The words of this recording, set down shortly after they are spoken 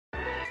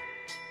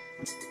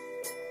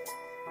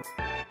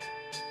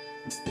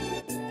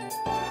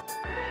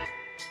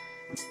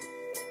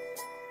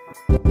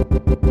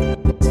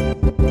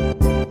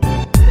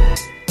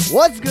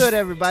What's good,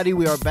 everybody?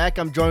 We are back.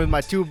 I'm joined with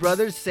my two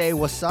brothers. Say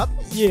what's up.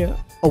 Yeah.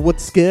 Oh,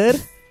 what's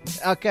good?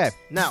 Okay,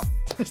 now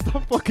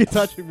Stop fucking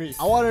touching me.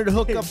 I wanted to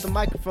hook up the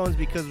microphones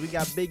because we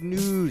got big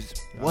news.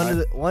 One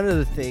of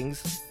the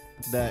things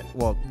that,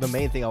 well, the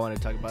main thing I want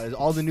to talk about is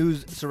all the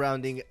news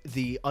surrounding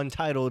the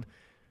untitled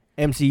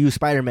MCU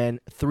Spider-Man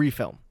 3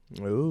 film.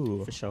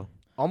 Ooh, For sure.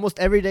 Almost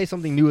every day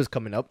something new is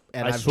coming up,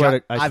 and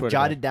I've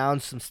jotted down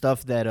some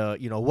stuff that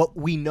what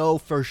we know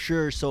for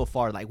sure so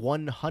far, like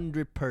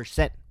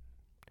 100%.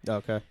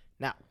 Okay.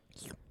 Now,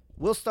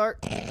 we'll start.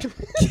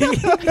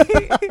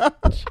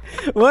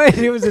 What?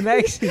 It was an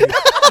accident.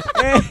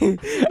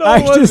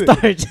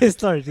 Hey, just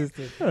start.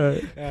 All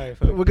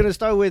right, We're gonna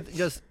start with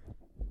just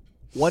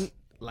one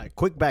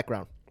quick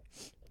background.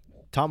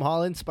 Tom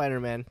Holland,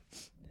 Spider-Man,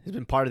 has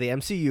been part of the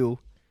MCU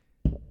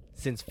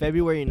since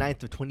February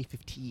 9th of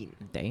 2015.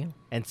 Damn.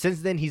 And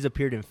since then, he's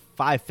appeared in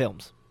 5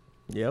 films.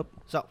 Yep.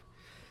 So,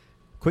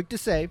 quick to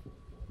say,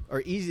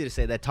 or easy to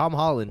say, that Tom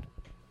Holland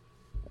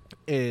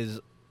is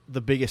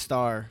the biggest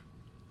star.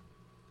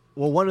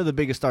 Well, one of the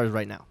biggest stars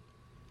right now.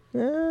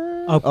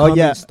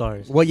 Upcoming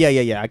stars. Well,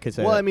 yeah. I could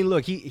say. Well, that. I mean,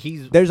 look,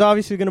 he's. There's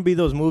obviously gonna be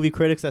those movie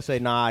critics that say,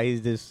 "Nah,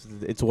 he's this.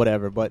 It's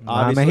whatever." But Nah,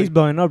 obviously, man, he's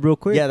blowing up real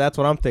quick. yeah, that's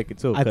what I'm thinking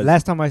too.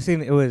 Last time I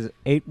seen it, it was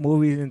 8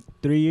 movies in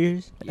 3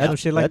 years. Yeah, Some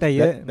shit like that.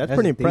 Yeah, that's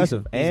pretty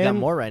impressive. He's got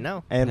more right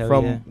now. And Hell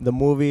from yeah. the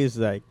movies,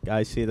 like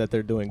I see that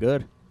they're doing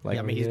good. Like,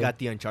 I mean, he's yeah. got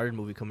the Uncharted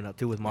movie coming up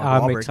too with Mark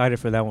I'm Wahlberg. excited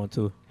for that one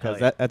too. Hell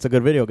because yeah. that's a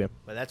good video game.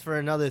 But that's for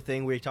another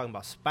thing. We're talking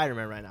about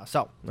Spider-Man right now.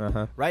 So,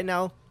 Uh-huh. right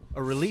now,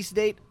 a release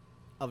date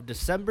of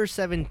December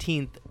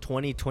 17th,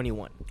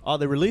 2021. Oh,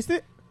 they released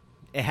it?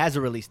 It has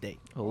a release date.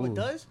 Oh, it Ooh.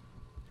 does?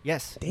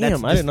 Yes.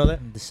 Damn, I didn't know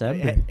that.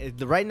 December.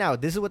 Right now,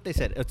 this is what they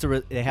said.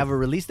 They have a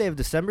release date of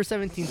December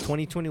 17th,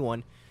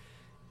 2021.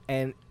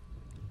 And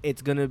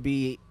it's going to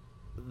be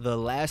the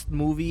last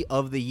movie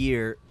of the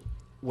year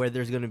where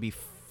there's going to be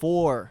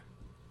 4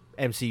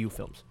 MCU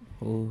films.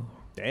 Ooh.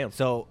 Damn.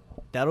 So,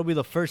 that'll be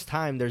the first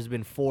time there's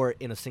been 4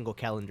 in a single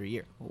calendar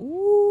year.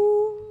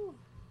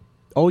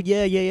 Oh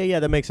yeah.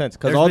 That makes sense.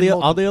 Because There's all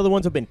been the other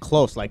ones have been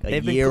close, like a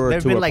year or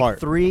there've two been apart. like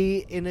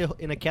 3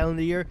 in a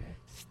calendar year.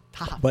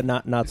 Stop. But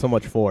not so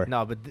much 4.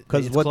 No, but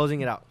Because it's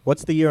closing it out.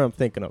 What's the year I'm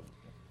thinking of?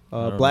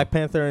 don't Black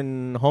Panther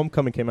and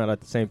Homecoming came out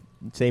at the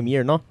same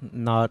year, no?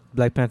 Not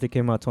Black Panther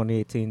came out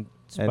 2018.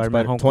 Spider-Man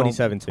Spider- Homecoming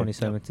 2017.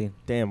 2017.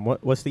 Damn,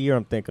 what's the year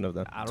I'm thinking of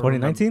then? I don't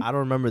 2019? remember- I don't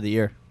remember the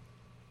year.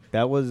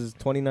 That was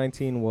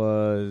 2019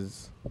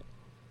 was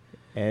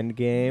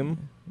Endgame,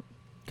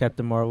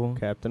 Captain Marvel.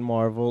 Captain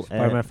Marvel,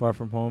 Spider-Man and Far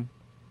From Home.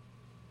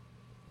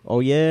 oh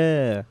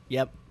yeah,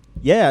 Yep.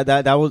 yeah.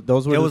 That was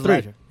those were It the was 3.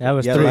 last year. That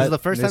was Yeah, This 3. is the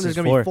first time This there's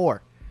is going to be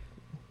 4.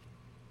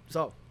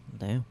 So,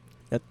 Damn.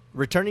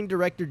 returning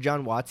director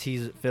John Watts,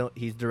 he's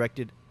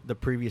directed the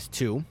previous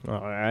 2. All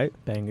right.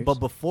 Bangers. But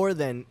before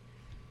then,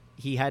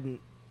 he hadn't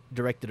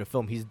directed a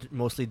film. He's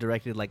mostly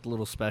directed like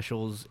little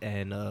specials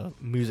and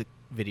music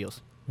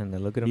videos. And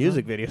then look at him.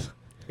 Music videos.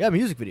 Yeah,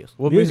 music videos.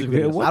 What Music music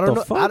video? videos? What I don't the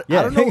know. fuck?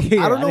 I don't know.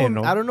 Yeah. I don't I know. didn't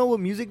know. I don't know what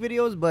music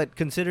videos, but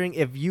considering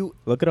if you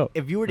Look it up.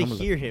 were to I'm gonna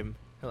hear him,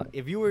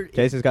 if you were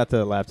Jason's got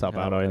the laptop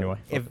out Oh, anyway.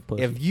 if fucking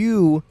pussy. if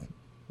you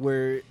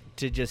were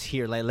to just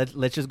hear, like,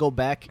 let's just go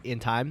back in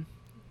time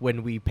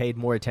when we paid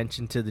more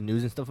attention to the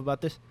news and stuff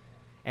about this,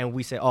 and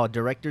we say, oh,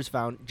 directors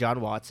found John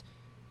Watts,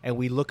 and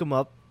we look him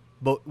up,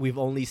 but we've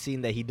only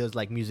seen that he does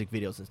like music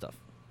videos and stuff.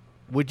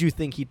 Would you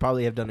think he'd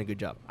probably have done a good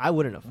job? I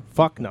wouldn't have.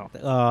 Fuck no.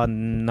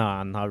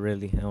 Nah, not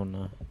really. Hell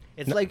no.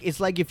 It's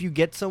like if you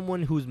get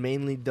someone who's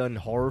mainly done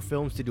horror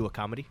films to do a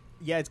comedy.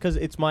 Yeah, it's because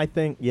it's my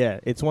thing. Yeah,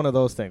 it's one of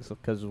those things.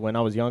 Because when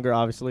I was younger,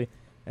 obviously,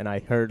 and I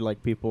heard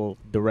like people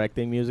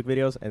directing music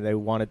videos and they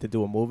wanted to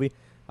do a movie,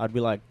 I'd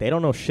be like, they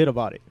don't know shit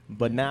about it.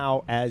 But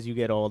now, as you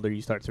get older,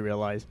 you start to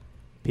realize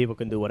people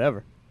can do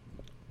whatever.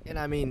 And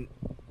I mean,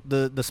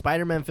 the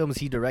Spider-Man films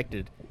he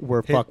directed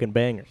We're Hit- fucking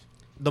bangers.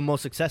 the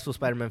most successful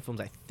Spider-Man films,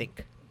 I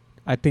think.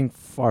 I think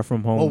Far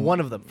From Home. Well, one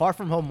of them, Far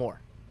From Home,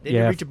 more. Didn't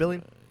Yeah. it reach $1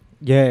 billion?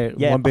 Yeah,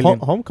 Yeah, 1 billion.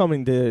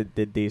 Homecoming did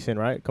decent,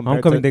 right?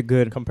 Homecoming did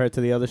good. compared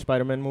to the other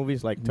Spider-Man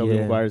movies like Tobey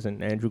Yeah. Maguire's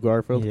and Andrew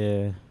Garfield.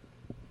 Yeah.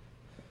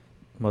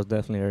 Most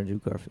definitely Andrew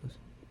Garfield.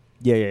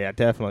 Yeah,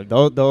 definitely.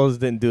 Those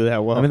didn't do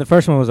that well. I mean, the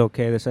first one was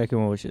okay. The second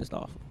one was just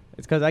awful.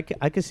 it's because I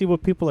can see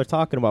what people are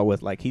talking about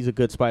with like he's a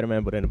good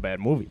Spider-Man but in a bad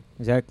movie.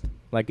 Exactly.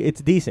 Like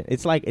it's decent.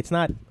 It's like it's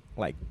not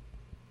like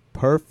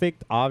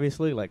perfect,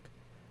 obviously, like,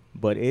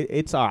 but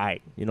it's all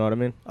right. You know what I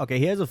mean? Okay,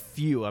 he has a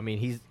few. I mean,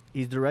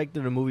 he's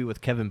directed a movie with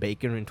Kevin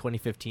Bacon in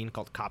 2015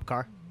 called Cop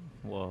Car.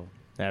 Whoa.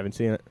 I haven't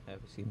seen it.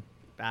 Haven't seen.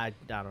 I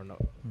don't know.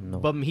 No.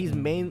 But he's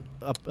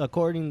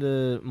according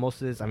to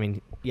most of this, I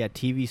mean, yeah,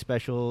 TV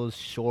specials,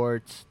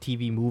 shorts,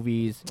 TV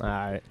movies. All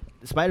right.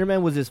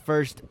 Spider-Man was his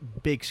first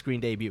big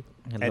screen debut.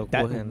 And And look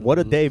that, and what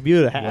a debut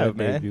to what a have,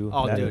 man. debut.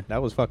 Oh, that, dude. that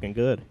was fucking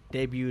good.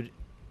 Debuted.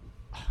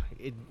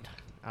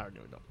 I don't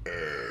even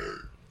know.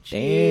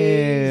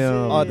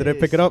 Damn. Oh, did I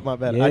pick it up? My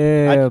bad.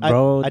 Yeah,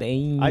 bro.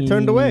 I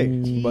turned away.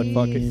 But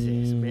fuck it.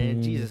 Jesus,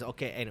 man. Jesus.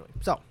 Okay, anyway.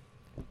 So,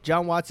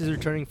 John Watts is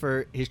returning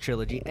for his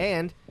trilogy,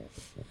 and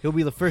he'll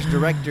be the first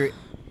director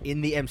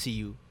in the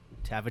MCU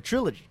to have a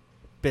trilogy,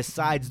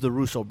 besides the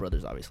Russo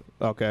brothers, obviously.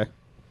 Okay.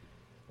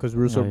 Because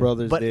Russo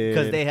brothers But did.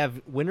 because they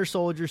have Winter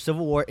Soldier,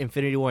 Civil War,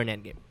 Infinity War, and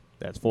Endgame.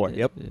 That's 4.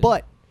 Yep.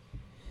 But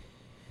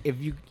if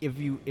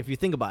you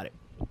think about it,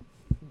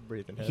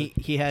 Breathing heavy.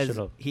 he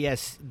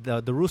has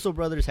the Russo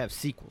brothers have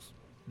sequels.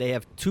 They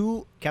have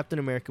 2 Captain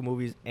America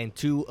movies and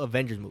 2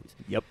 Avengers movies.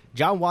 Yep.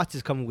 John Watts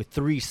is coming with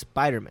 3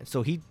 Spider-Man.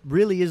 So he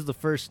really is the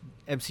first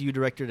MCU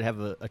director to have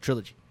a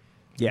trilogy.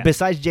 Yeah.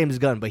 Besides James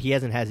Gunn, but he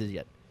hasn't had his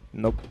yet.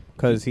 Nope.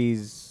 Because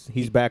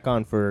he's back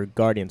on for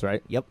Guardians,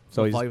 right? Yep.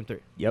 So he's Volume 3.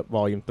 Yep.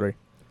 Volume 3.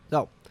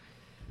 So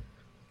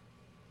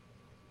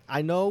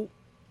I know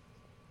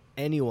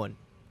anyone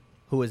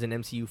who is an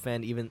MCU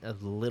fan, even a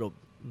little,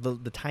 the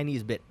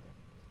tiniest bit,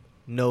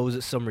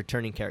 knows some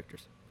returning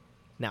characters.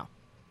 Now,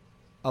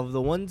 of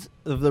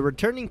the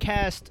returning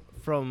cast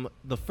from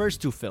the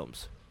first 2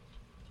 films,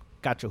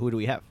 gotcha, who do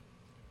we have?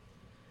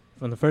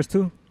 From the first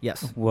 2?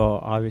 Yes, Well,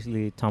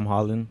 obviously Tom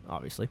Holland,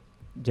 obviously.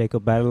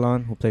 Jacob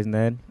Batalon, who plays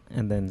Ned,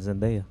 and then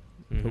Zendaya.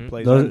 Who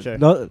plays Those,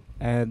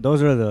 Unche.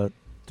 those are the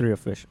 3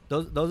 official.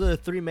 Those are the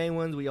 3 main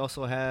ones. We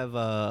also have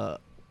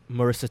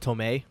Marissa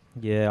Tomei,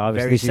 Yeah,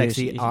 obviously. very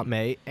sexy Aunt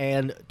May,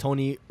 and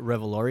Tony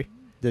Revolori,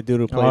 The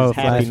dude who plays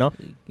Happy, Flash. no?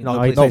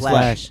 No, he he plays plays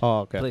Flash. Oh,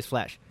 okay. plays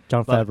Flash.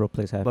 John But- Favreau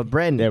plays Happy. But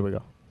Brandon, There we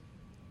go.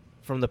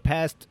 from the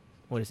past,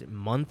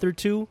 month or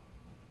 2,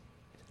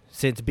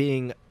 since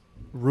being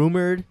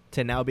rumored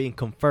to now being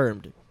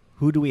confirmed,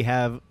 who do we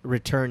have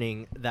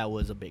returning that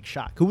was a big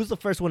shock? Who was the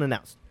first one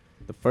announced?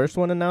 The first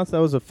one announced that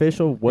was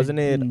official, wasn't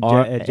it?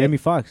 Jamie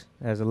Foxx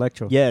as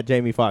Electro. Yeah,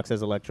 Jamie Foxx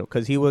as Electro,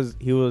 because he was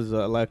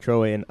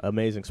Electro in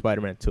Amazing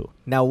Spider-Man 2.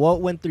 Now, what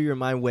went through your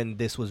mind when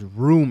this was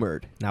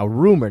rumored? Now,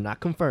 rumored, not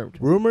confirmed.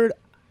 Rumored.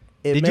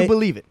 Did you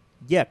believe it?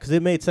 Yeah, because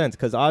it made sense.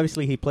 Because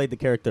obviously he played the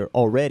character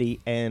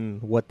already,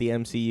 and what the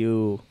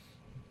MCU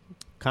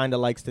kind of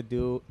likes to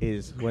do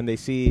is when they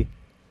see,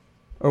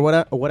 or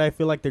what I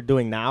feel like they're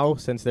doing now,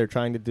 since they're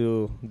trying to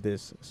do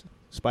this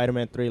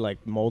Spider-Man 3 like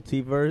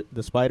multiverse,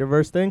 the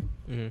Spider-Verse thing.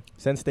 Mm-hmm.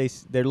 Since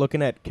they're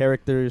looking at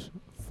characters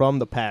from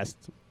the past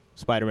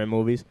Spider-Man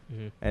movies,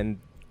 Mm-hmm. and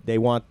they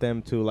want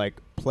them to like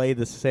play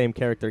the same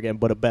character again,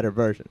 but a better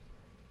version.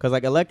 Because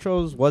like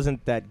Electro's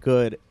wasn't that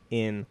good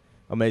in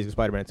Amazing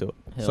Spider-Man 2.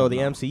 Hell So the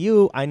no.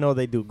 MCU, I know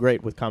they do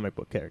great with comic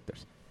book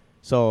characters.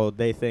 So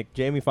they think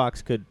Jamie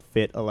Foxx could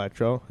fit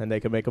Electro, and they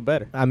could make him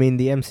better. I mean,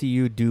 the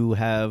MCU do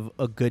have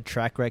a good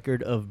track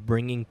record of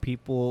bringing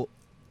people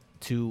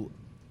to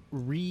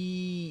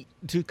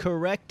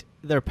correct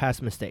their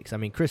past mistakes. I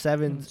mean, Chris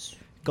Evans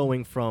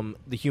going from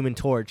the Human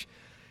Torch,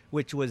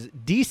 which was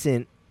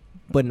decent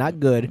but not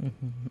good,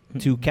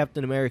 to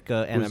Captain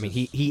America, and I mean,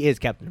 he is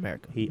Captain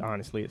America. He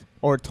honestly is.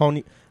 Or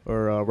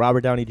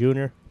Robert Downey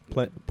Jr.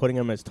 Putting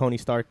him as Tony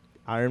Stark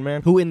Iron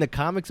Man. Who in the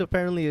comics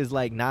apparently is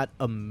like not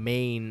a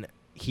main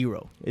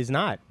hero Is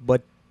not,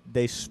 but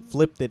they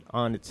flipped it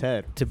on its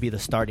head. to be the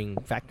starting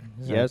factor.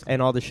 Yes,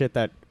 and all the shit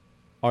that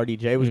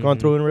RDJ was going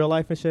through in real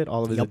life and shit,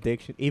 all of his Yep.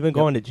 addiction, even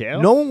going to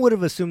jail. No one would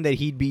have assumed that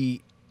he'd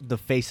be the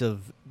face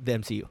of the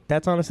MCU.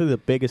 That's honestly the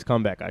biggest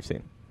comeback I've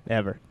seen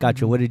ever.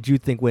 Gotcha. What did you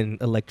think when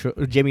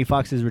Jamie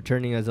Foxx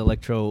returning as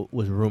Electro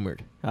was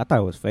rumored? I thought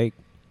it was fake.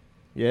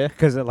 Yeah.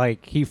 Because,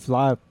 like, he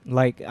flopped.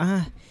 Like,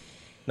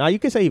 Now you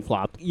can say he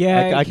flopped.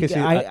 yeah, I can see.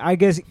 I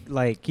guess,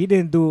 like, he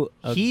didn't do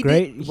a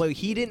great...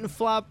 He didn't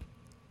flop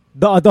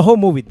The whole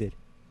movie did.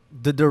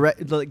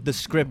 the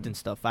script and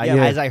stuff. Yeah.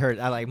 As I heard,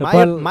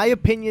 my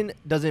opinion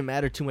doesn't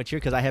matter too much here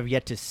because I have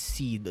yet to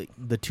see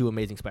the 2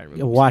 Amazing Spider-Man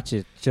movies. Watch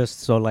it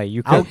just so, like,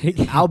 you can...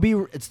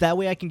 It's that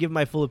way I can give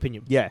my full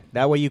opinion. Yeah,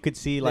 that way you could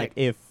see like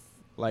if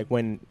like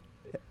when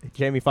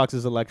Jamie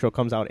Foxx's Electro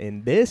comes out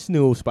in this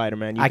new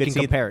Spider-Man, I can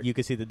compare it. You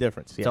can see the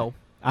difference. Yeah. So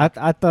I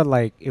thought,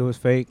 like, it was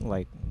fake.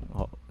 Like,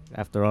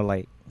 after all,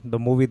 like, the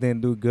movie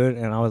didn't do good,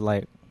 and I was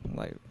like,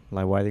 why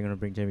are they going to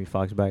bring Jamie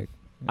Foxx back?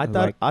 I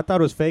thought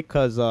it was fake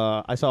because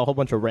I saw a whole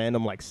bunch of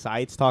random like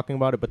sites talking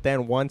about it. But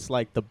then once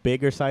like the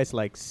bigger sites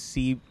like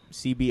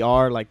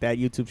CBR, like that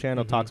YouTube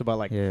channel, talks about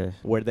like Yeah.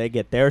 where they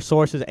get their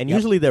sources, and Yep.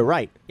 usually they're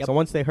right. Yep. So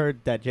once they heard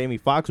that Jamie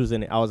Foxx was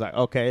in it, I was like,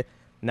 okay,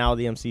 now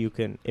the MCU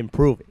can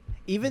improve it.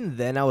 even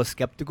then, I was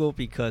skeptical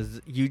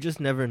because you just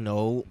never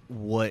know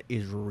what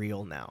is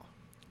real now.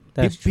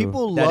 That's true.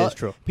 People That love. is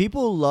true.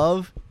 People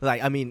love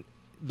like I mean,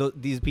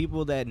 these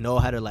people that know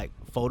how to like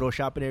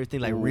Photoshop and everything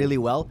like really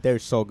well. They're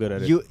so good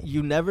at it.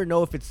 You never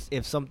know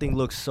if something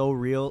looks so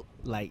real,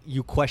 like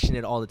you question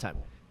it all the time.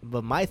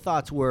 But my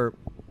thoughts were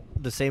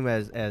the same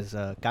as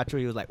Gacho.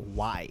 He was like,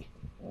 why?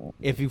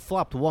 If you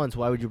flopped once,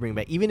 why would you bring it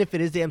back? Even if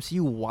it is the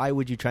MCU, why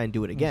would you try and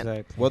do it again?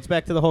 Exactly. Well, it's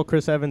back to the whole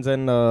Chris Evans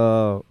and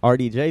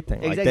RDJ thing.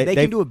 Like, Exactly. They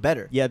can do it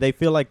better. Yeah, they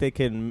feel like they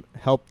can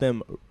help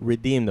them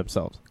redeem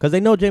themselves because they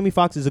know Jamie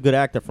Foxx is a good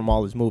actor from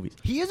all his movies.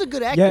 He is a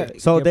good actor. Yeah.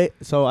 So Yep.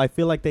 so I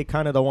feel like they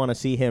kind of don't want to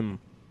see him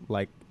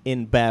like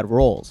in bad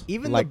roles.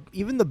 Even like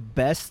even the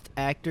best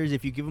actors,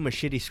 if you give them a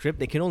shitty script,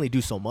 they can only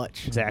do so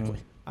much. exactly.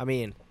 I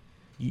mean,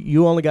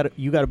 You only got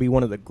to be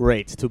one of the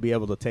greats to be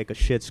able to take a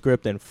shit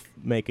script and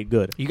make it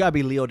good. you gotta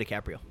be Leo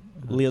DiCaprio.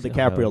 Leo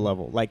DiCaprio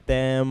level, like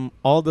them,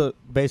 all the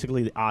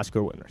basically the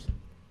Oscar winners.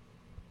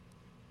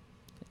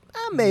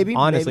 Maybe,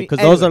 Honestly, maybe. because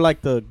those are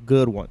like the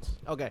good ones,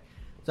 Okay,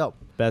 so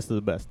best of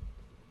the best.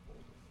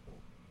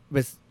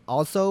 but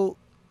also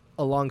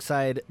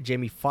alongside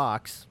Jamie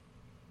Foxx,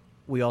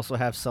 we also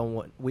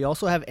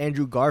have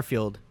Andrew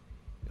Garfield,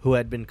 who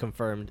had been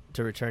confirmed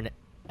to return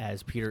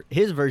as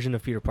his version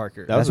of Peter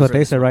Parker. That was That's what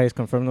they said, right? It's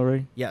confirmed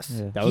already. Yes,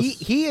 Yeah.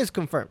 he is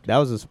confirmed. That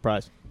was a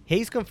surprise.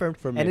 He's confirmed,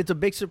 For me. and it's a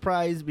big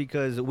surprise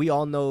because we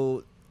all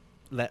know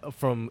that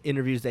from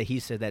interviews that he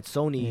said that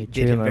Sony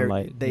did him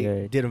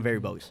did him very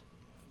bogus.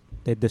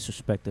 They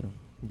disrespected him.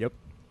 Yep.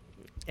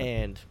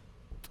 And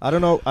I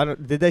don't know.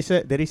 Did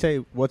he say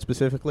what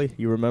specifically?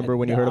 You remember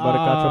when you heard about it,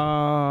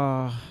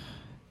 Cacho?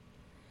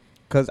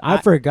 Because I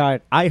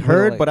forgot. I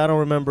heard, but I don't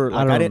remember. Like,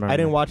 I I don't didn't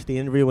remember. watch the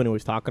interview when he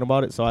was talking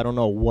about it, so I don't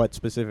know what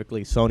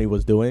specifically Sony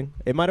was doing.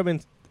 It might have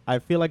been. I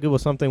feel like it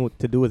was something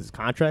to do with his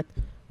contract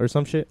or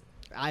some shit.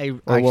 I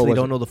what actually was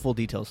don't it? know the full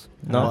details.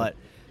 No.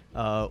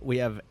 But we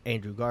have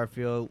Andrew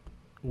Garfield.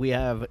 We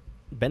have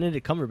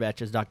Benedict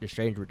Cumberbatch as Doctor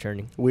Strange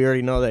returning. We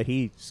already know that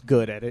he's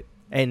good at it.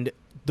 And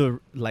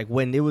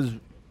when it was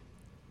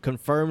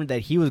confirmed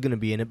that he was going to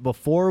be in it,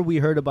 before we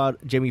heard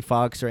about Jamie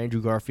Foxx or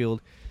Andrew Garfield,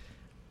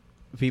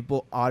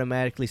 people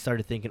automatically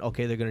started thinking,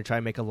 okay, they're going to try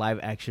and make a live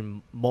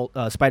action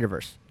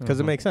Spider-Verse. Because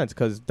it makes sense.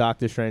 Because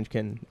Doctor Strange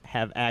can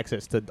have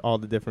access to all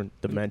the different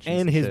dimensions.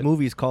 And his shit.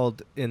 movie's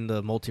called In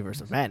the Multiverse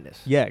of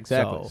Madness. Yeah,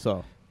 exactly.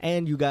 So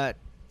and you got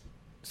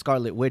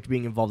Scarlet Witch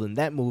being involved in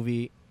that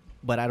movie,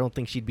 but I don't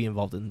think she'd be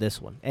involved in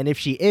this one. And if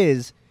she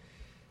is,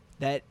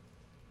 that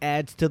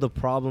adds to the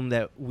problem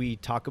that we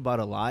talk about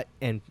a lot,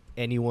 and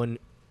anyone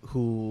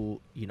who,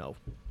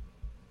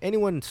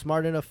 anyone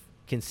smart enough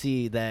can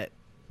see that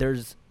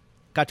there's...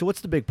 Gotcha,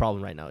 what's the big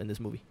problem right now in this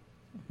movie?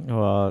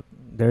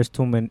 There's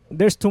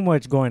too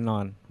much going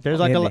on.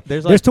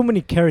 There's too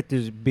many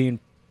characters being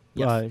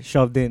Yes.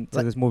 shoved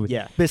into this movie.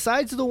 Yeah.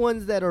 Besides the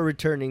ones that are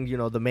returning,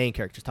 the main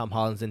characters, Tom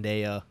Holland,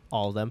 Zendaya,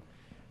 all of them.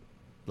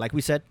 Like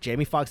we said,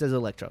 Jamie Foxx as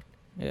Electro.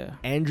 Yeah.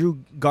 Andrew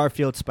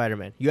Garfield,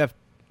 Spider-Man. You have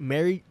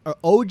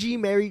OG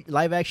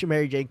live action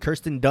Mary Jane,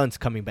 Kirsten Dunst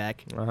coming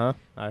back.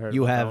 I heard.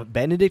 You about that have one.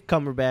 Benedict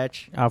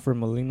Cumberbatch. Alfred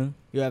Molina.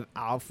 You have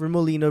Alfred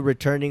Molina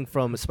returning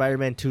from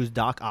Spider-Man 2's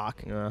Doc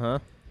Ock.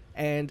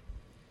 And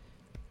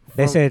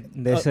They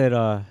from-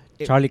 said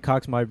Charlie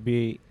Cox might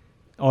be,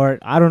 or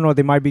I don't know,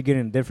 they might be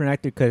getting a different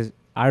actor because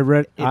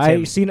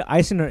I seen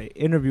an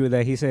interview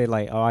that he said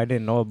like, oh, I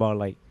didn't know about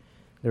like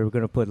they were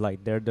gonna put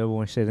like Daredevil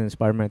and shit in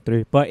Spider-Man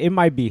 3, but it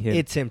might be him.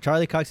 it's him.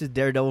 Charlie Cox is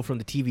Daredevil from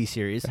the TV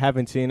series. I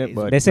haven't seen it,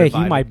 but They say he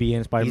reviving. might be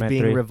in Spider-Man He's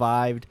 3. being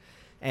revived,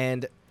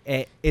 and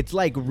it's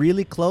like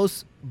really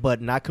close,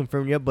 but not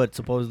confirmed yet. But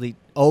supposedly,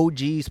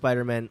 OG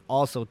Spider-Man,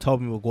 also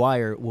Tobey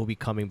Maguire, will be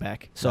coming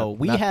back. So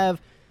we have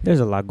There's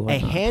a lot going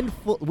a on.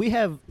 handful. We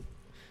have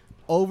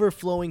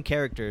overflowing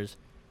characters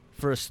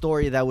for a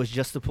story that was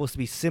just supposed to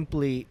be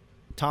simply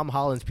Tom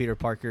Holland's Peter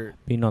Parker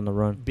Being on the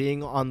run.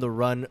 being on the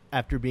run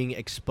after being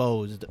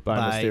exposed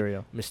by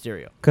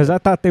Mysterio. Because I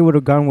thought they would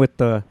have gone with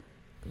the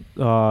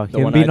him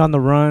one being I- on the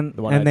run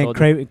the one and I then told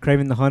you.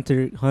 Craven the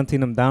Hunter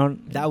hunting him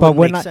down. That but would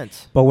when make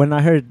sense. But when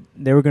I heard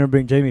they were gonna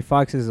bring Jamie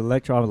Foxx as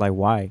Electro, I was like,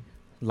 why?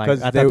 Like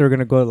 'Cause I thought they- they were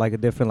gonna go like a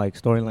different like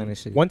storyline and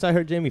shit. Once I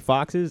heard Jamie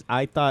Foxx's,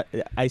 I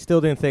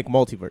still didn't think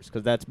multiverse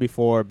because that's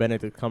before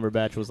Benedict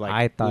Cumberbatch was like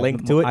I thought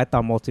linked to it. I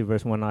thought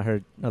multiverse when I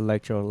heard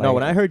Electro. Like, No,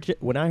 when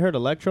I heard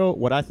Electro,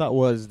 what I thought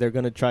was they're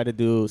gonna try to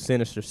do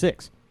Sinister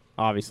Six,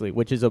 obviously,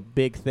 which is a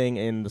big thing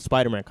in the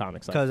Spider-Man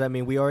comics. Because,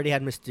 we already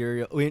had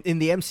Mysterio. In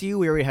the MCU,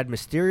 we already had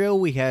Mysterio,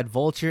 we had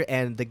Vulture,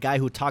 and the guy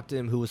who talked to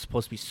him who was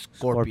supposed to be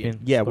Scorpion.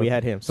 Yeah, we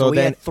had him. So we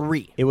then had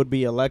three. it would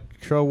be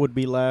Electro would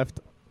be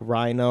left,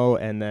 Rhino,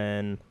 and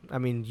then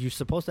You're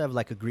supposed to have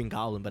like a Green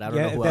Goblin, but I don't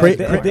Yeah, know who they- else. they-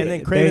 there are. and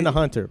then Kraven the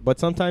Hunter. But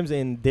sometimes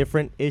in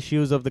different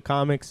issues of the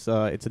comics,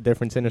 it's a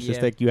different Sinister Yeah.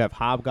 Stick. You have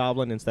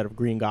Hobgoblin instead of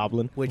Green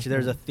Goblin. Which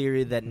there's a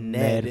theory that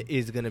Ned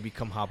is going to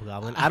become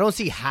Hobgoblin. I don't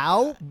see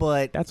how,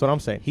 but That's what I'm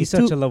saying. he's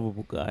too- such a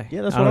lovable guy.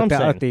 Yeah, that's I what don't I'm thi- I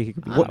saying. don't think he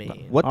could be I Hobgoblin.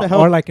 mean- What the Or- hell?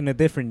 Or like in a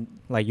different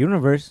like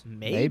universe.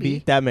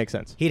 maybe. That makes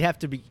sense. He'd have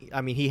to be.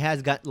 He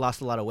has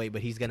lost a lot of weight,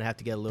 but he's going to have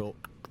to get a little.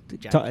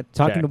 Talking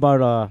Jack.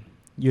 about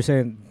you're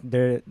saying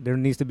there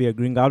needs to be a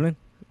Green Goblin.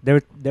 They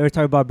were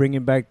talking about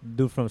bringing back the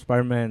dude from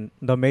Spider-Man,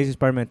 the Amazing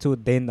Spider-Man 2,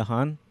 Dane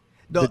DeHaan.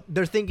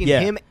 They're thinking Yeah.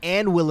 him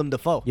and Willem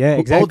Dafoe. Yeah, Both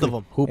exactly. of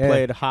them. Who Yeah.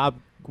 played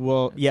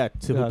who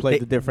played they-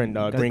 the different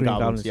Green Green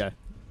Goblins. Goblins. Yeah.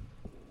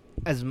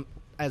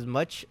 As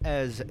much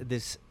as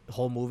this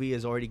whole movie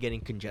is already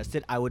getting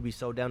congested, I would be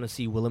so down to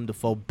see Willem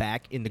Dafoe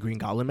back in the Green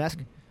Goblin mask.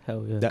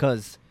 Hell yeah.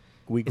 Because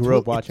We grew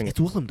up watching it's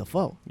Willem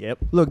Dafoe. Yep.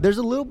 Look, there's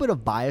a little bit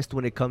of bias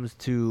when it comes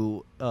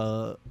to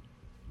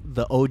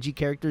the OG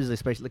characters,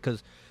 especially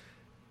because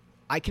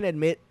I can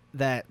admit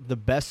that the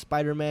best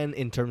Spider-Man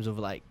in terms of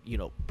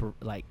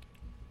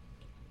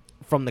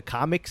from the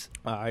comics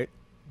All right.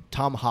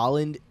 Tom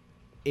Holland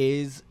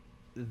is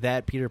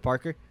that Peter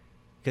Parker,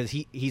 because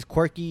he's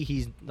quirky,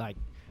 he's like,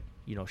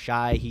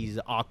 shy, he's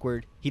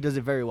awkward, he does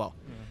it very well.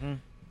 Mm-hmm.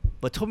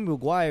 But Tobey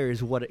Maguire is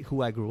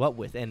who I grew up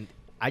with, and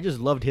I just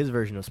loved his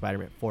version of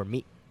Spider-Man for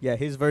me. Yeah,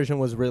 his version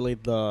was really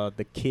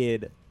the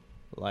kid,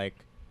 like,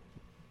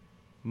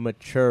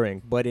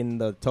 maturing. But in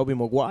the Tobey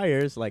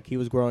Maguire's, like, he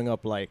was growing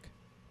up like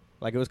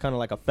it was kind of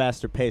like a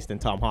faster pace than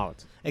Tom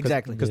Holland's.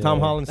 Exactly. Because Tom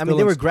Holland's still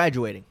they were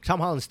graduating. Tom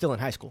Holland's still in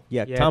high school.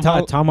 Yeah, Tom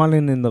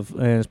Holland in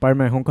the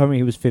Spider-Man Homecoming,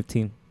 he was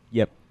 15.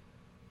 Yep.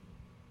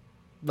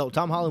 No,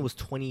 Tom Holland was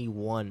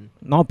 21.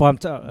 No,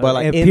 but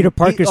like Peter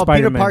Parker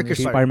Spider-Man. Peter Parker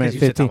Spider-Man is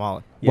 15. Tom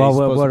Holland. Yeah,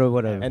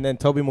 whatever. And then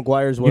Tobey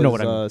Maguire's was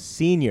what I mean.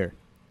 senior.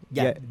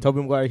 Yeah,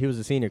 Tobey Maguire, he was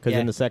a senior because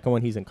in the second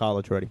one, he's in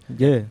college already.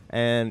 Yeah.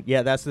 And,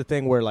 yeah, that's the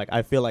thing where, like,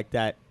 I feel like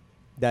that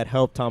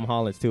helped Tom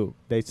Holland's, too.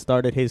 They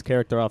started his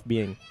character off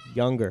being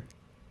younger.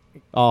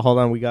 Oh, hold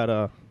on. We got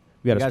a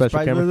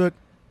special camera.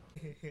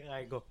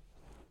 I go.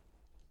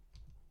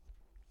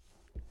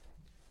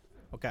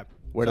 Okay.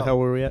 Where the hell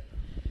were we at?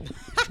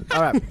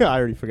 All right. I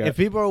already forgot. If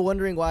people are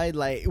wondering why,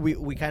 like,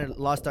 we kind of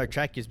lost our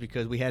track, is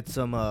because we had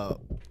some a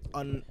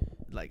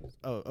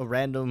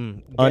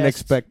random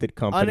unexpected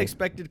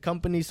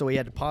company, so we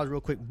had to pause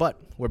real quick. But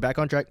we're back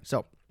on track.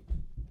 So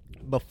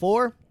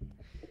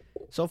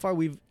so far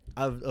we've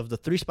of the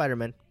 3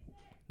 Spider-Men,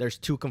 there's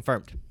 2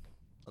 confirmed.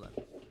 Hold on.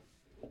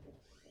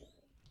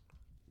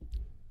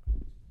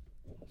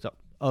 So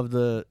of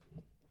the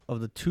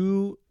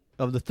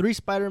 3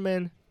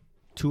 Spider-Men,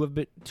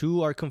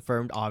 2 are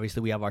confirmed.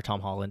 Obviously, we have our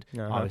Tom Holland.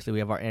 Uh-huh. Obviously, we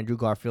have our Andrew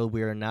Garfield.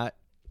 We are not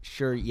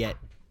sure yet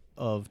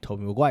of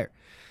Tobey Maguire,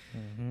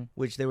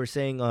 which they were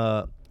saying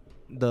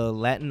the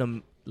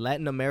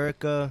Latin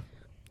America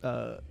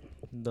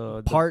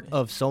the part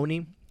of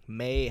Sony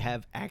may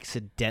have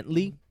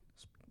accidentally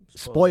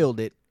spoiled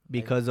it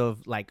because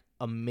of like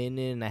a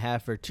minute and a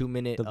half or 2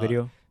 minute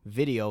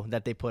video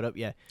that they put up.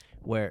 Yeah,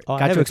 where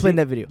Cacho, explain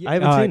that video. I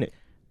haven't seen it.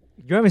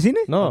 You haven't seen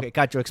it? No. Okay,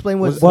 Cacho, explain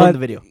what's in the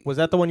video. Was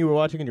that the one you were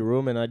watching in your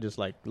room and I just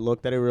like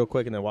looked at it real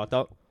quick and then walked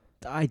out?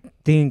 I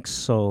think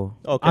so.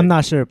 Okay. I'm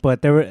not sure,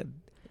 but there were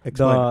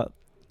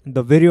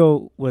the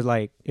video was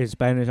like in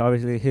Spanish.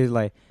 Obviously,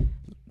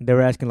 they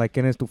were asking like,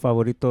 "¿Quién es tu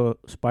favorito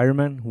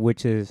Spider-Man?"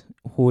 Which is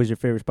who is your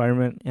favorite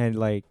Spider-Man? And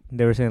like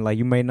they were saying like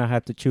you may not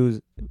have to choose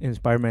in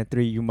Spider-Man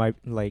 3. You might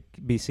like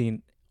be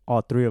seeing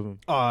all 3 of them.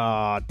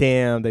 Oh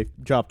damn! They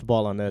dropped the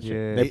ball on that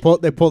Yeah. shit.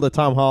 They pulled the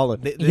Tom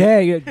Holland.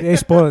 They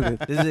spoiled it.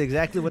 This is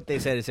exactly what they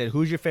said. It said,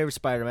 "Who's your favorite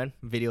Spider-Man?"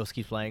 Video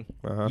keeps playing.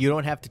 Uh-huh. You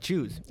don't have to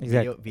choose.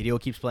 Exactly. Video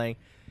keeps playing.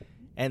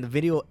 And the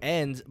video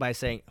ends by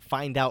saying,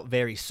 "Find out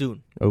very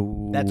soon."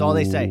 Oh, That's all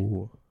they say.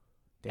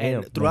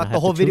 Damn. And throughout the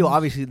whole video,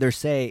 obviously,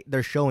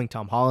 they're showing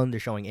Tom Holland, they're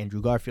showing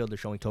Andrew Garfield, they're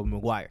showing Tobey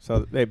Maguire. So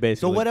they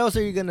basically. So what else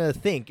are you gonna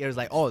think? It was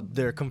like, oh,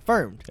 they're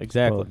confirmed.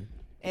 Exactly.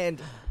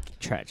 And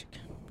Tragic.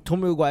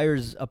 Tobey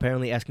Maguire's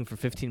apparently asking for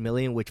 $15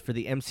 million, which for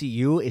the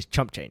MCU is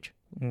chump change.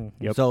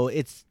 Yep. So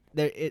it's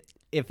there.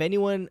 If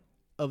anyone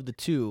of the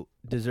 2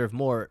 deserve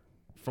more,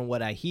 from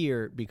what I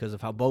hear, because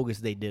of how bogus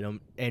they did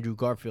him, Andrew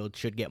Garfield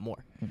should get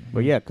more.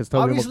 But yeah, because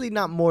Obviously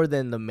not more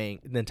than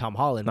than Tom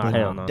Holland, Nah, but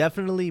hell no.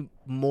 definitely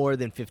more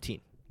than 15.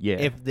 Yeah.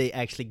 If they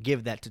actually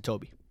give that to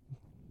Toby.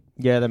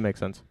 Yeah, that makes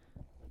sense.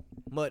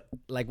 But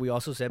like we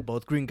also said,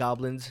 both Green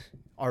Goblins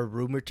are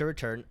rumored to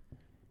return,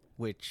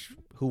 which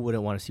who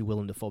wouldn't want to see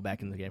Willem Dafoe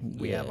back in the game?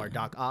 We have our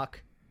Doc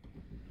Ock.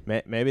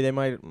 Maybe they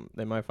might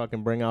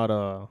fucking bring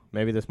out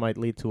maybe this might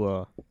lead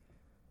to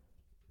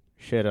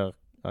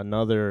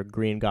another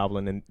Green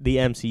Goblin and the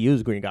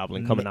MCU's Green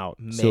Goblin coming out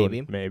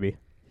soon. Maybe.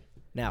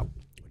 Now,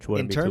 which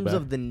in terms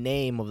of the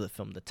name of the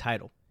film, the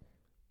title,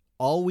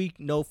 all we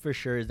know for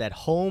sure is that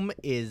home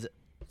is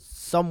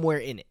somewhere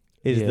in it.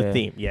 Is the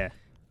theme, yeah.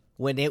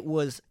 When it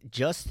was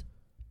just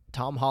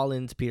Tom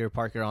Holland's Peter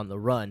Parker on the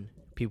run,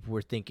 people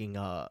were thinking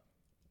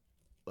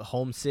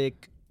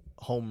homesick,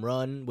 home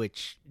run,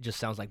 which just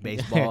sounds like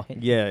baseball.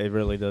 Yeah, it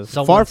really does.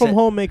 Someone Far From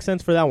Home makes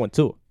sense for that one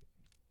too.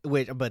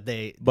 But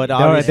they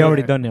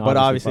already done it. But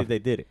obviously they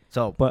did it.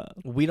 So, but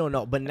we don't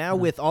know. But now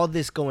with all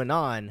this going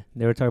on,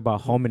 they were talking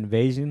about home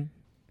invasion.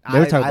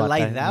 I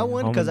like that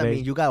one because I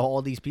mean you got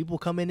all these people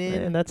coming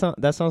in. Man,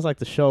 that sounds like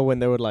the show when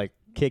they would like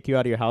kick you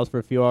out of your house for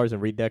a few hours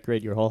and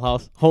redecorate your whole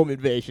house. Home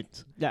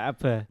invasions. Yeah,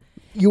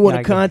 you won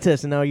a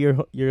contest and now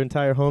your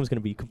entire home's gonna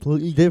be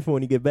completely different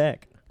when you get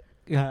back.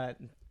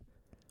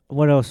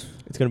 What else?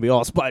 It's gonna be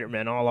all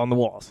Spider-Man all on the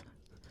walls.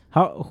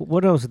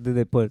 What else did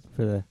they put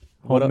for the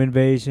home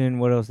invasion?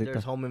 What else?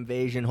 There's home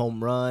invasion,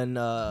 home run,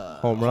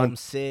 home run,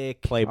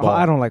 homesick, play ball.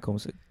 I don't like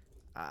homesick.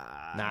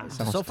 Nah.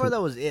 So far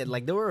that was it.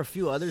 Like there were a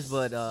few others,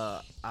 but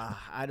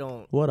I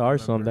don't. What are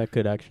some that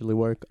could actually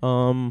work?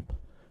 Let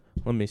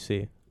me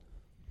see.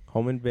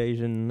 Home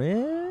invasion,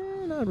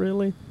 not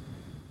really.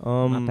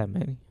 Not that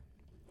many.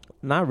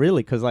 Not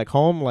really, because like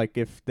home, like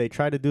if they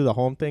try to do the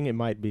home thing, it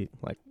might be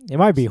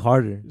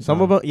harder.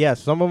 Some of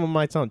them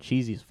might sound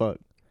cheesy as fuck.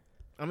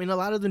 I mean, a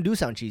lot of them do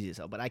sound cheesy as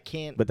hell, but I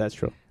can't. But that's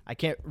true. I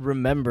can't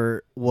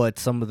remember what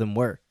some of them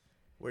were.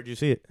 Where'd you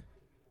see it?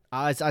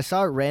 I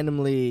saw it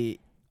randomly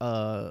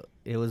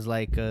It was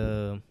like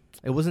it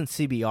wasn't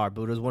CBR,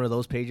 but it was one of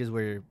those pages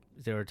where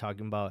they were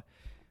talking about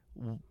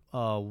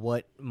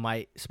what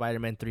might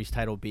Spider-Man 3's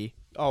title be.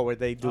 Oh, where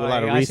they do a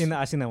lot of research.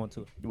 I seen that one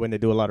too. When they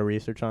do a lot of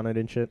research on it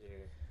and shit.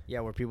 Yeah,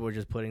 where people were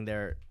just putting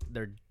their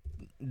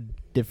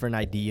different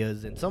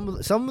ideas, and some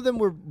of them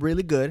were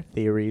really good.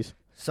 Theories.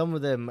 Some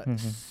of them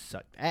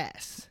sucked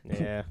ass.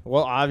 Yeah.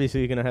 Well, obviously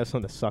you're gonna have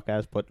some that suck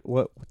ass, but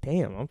what?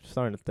 Damn, I'm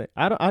starting to think.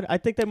 I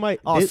think they might.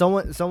 Oh,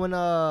 someone.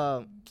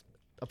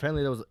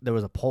 Apparently there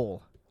was a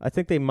poll. I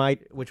think they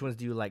might Which ones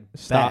do you like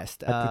stop.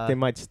 best? I think they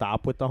might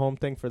stop with the home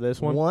thing for this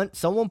one.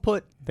 Someone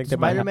put Think they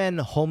might Spider-Man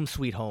Home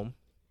Sweet Home.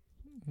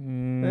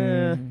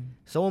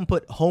 Someone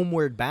put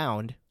Homeward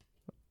Bound.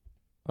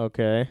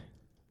 Okay.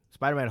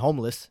 Spider-Man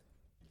Homeless.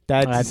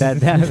 That's that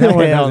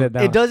one does it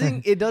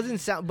down. It doesn't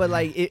sound, but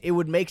like it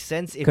would make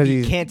sense if 'Cause he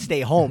he's- can't stay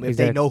home if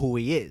they exactly. know who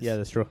he is. Yeah,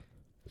 that's true.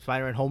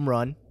 Spider-Man Home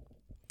Run.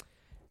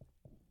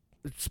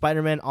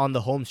 Spider-Man on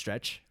the Home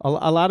Stretch. A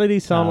lot of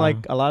these sound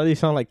like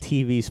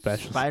TV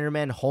specials.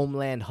 Spider-Man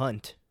Homeland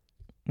Hunt.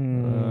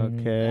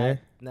 Okay.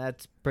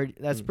 That's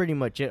pretty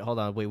much it. Hold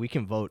on, wait, we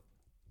can vote.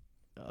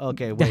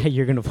 Okay, wait.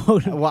 You're gonna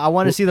vote. Well, I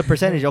want to see the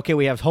percentage. Okay,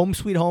 we have Home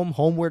Sweet Home,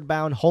 Homeward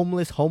Bound,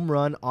 Homeless, Home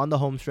Run, On the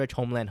Home Stretch,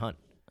 Homeland Hunt.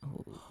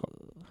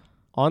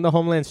 On the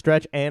Homeland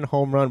Stretch and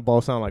Home Run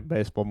both sound like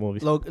baseball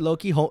movies.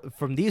 Low-key,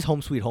 from these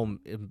Home Sweet Home,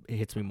 it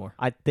hits me more.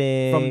 I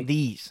think From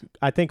these.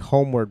 I think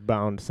Homeward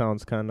Bound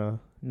sounds kind of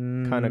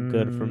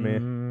good for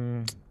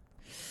me.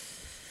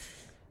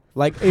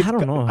 Like I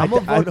don't know. I'm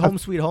gonna vote Home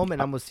Sweet Home, and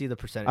I'm gonna see the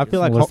percentage. I feel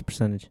like What's the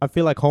percentage? I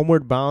feel like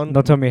Homeward Bound.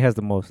 Don't tell me it has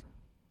the most.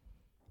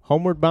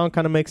 Homeward Bound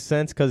kind of makes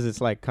sense because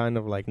it's like kind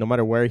of like no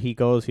matter where he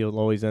goes, he'll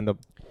always end up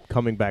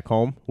coming back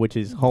home, which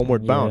is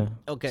Homeward Bound.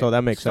 Okay, So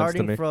that makes sense to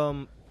starting me.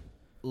 from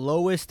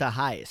lowest to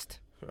highest.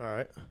 All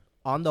right.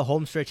 On the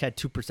Home Stretch had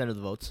 2% of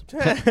the votes.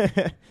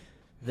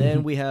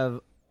 Then we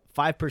have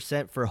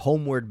 5% for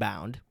Homeward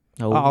Bound.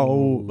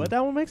 But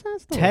that one makes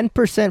sense. Though.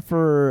 10%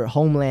 for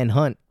Homeland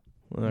Hunt.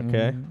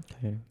 Okay.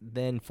 Okay.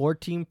 Then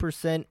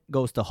 14%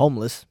 goes to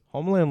Homeless.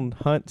 Homeland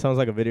Hunt sounds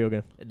like a video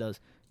game. It does.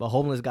 But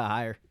Homeless got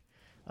higher.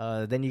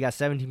 Then you got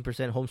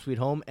 17% Home Sweet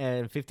Home,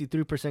 and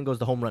 53% goes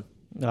to Home Run.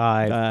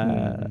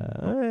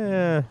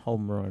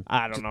 Home Run.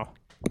 I don't know.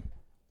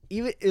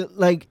 Even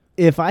like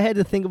if I had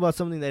to think about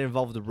something that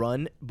involved the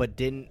run but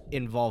didn't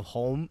involve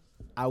home,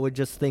 I would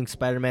just think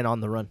Spider-Man on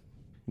the Run.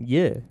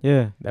 Yeah,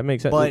 that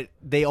makes sense. But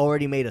they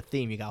already made a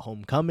theme. You got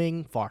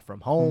Homecoming, Far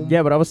From Home.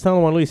 Yeah, but I was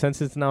telling Juan Luis,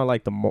 since it's now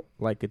like the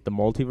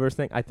multiverse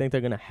thing, I think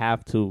they're gonna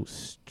have to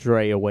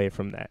stray away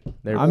from that.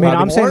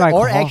 I'm saying like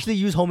actually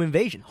use Home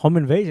Invasion. Home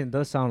Invasion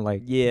does sound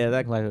like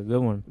that like a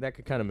good one. that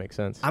could kind of make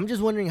sense. I'm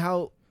just wondering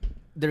how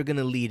they're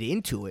gonna lead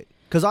into it,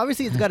 because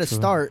obviously it's got to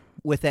start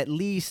with at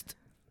least,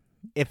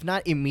 if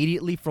not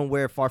immediately from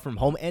where Far From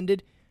Home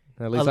ended,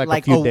 At least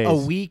like a few days, a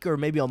week or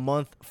maybe a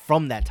month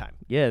from that time.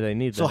 Yeah, they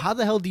need. So that. how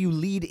the hell do you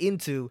lead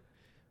into,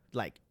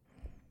 like,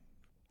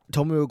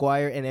 Tobey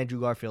Maguire and Andrew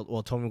Garfield?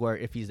 Well, Tobey Maguire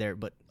if he's there,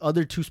 but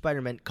other two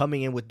Spider-Men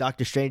coming in with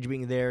Doctor Strange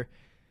being there.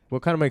 Well,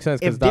 kind of makes sense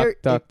because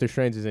Doctor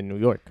Strange is in New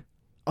York.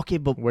 Okay,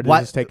 but where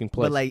this is taking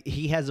place? But like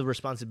he has a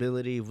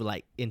responsibility of,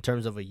 like, in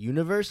terms of a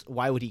universe.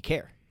 Why would he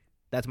care?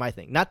 That's my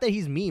thing. Not that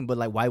he's mean, but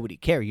like, why would he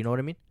care? You know what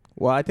I mean?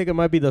 Well, I think it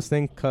might be this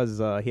thing because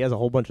he has a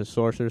whole bunch of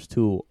sorcerers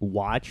to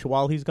watch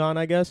while he's gone,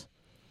 I guess.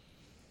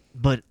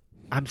 But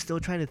I'm still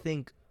trying to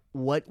think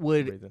what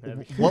would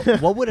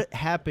what would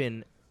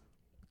happen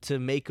to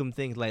make him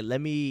think, like, let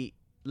me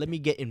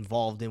get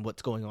involved in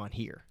what's going on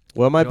here.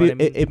 Well, it might be what I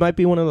mean? it might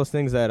be one of those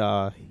things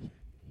that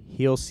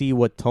he'll see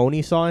what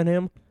Tony saw in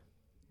him,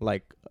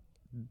 like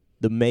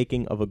the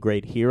making of a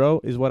great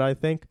hero is what I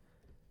think.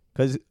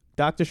 Because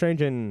Doctor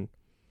Strange and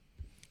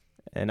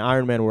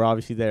Iron Man were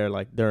obviously there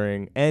like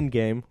during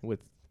Endgame with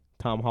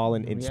Tom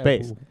Holland in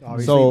space.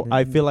 So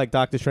I feel like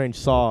Doctor Strange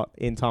saw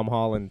in Tom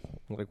Holland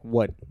like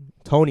what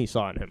Tony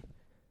saw in him.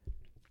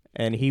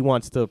 And he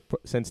wants to,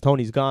 since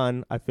Tony's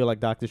gone, I feel like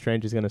Doctor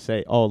Strange is going to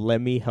say, oh, let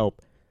me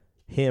help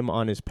him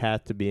on his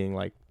path to being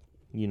like,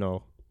 you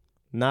know,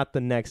 not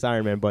the next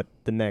Iron Man, but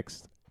the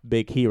next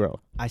big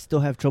hero. I still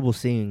have trouble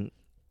seeing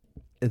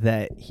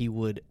that he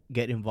would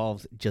get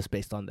involved just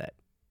based on that.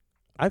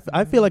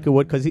 I feel like it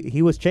would because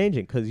he was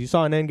changing. Because you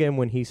saw in Endgame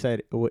when he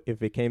said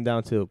if it came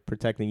down to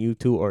protecting you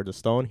two or the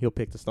stone, he'll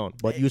pick the stone.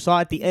 But you saw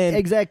at the end.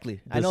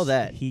 Exactly. I know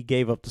that. He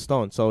gave up the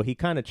stone. So he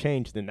kind of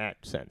changed in that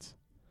sense.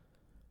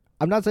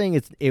 I'm not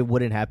saying it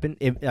wouldn't happen.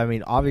 I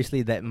mean,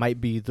 obviously that might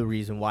be the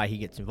reason why he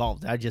gets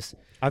involved.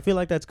 I feel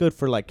like that's good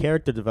for like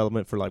character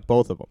development for like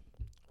both of them.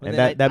 And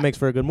then that makes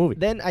for a good movie.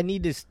 Then I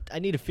need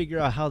to figure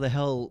out how the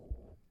hell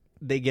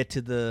they get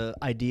to the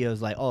idea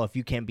of like, oh, if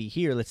you can't be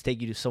here, let's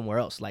take you to somewhere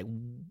else. Like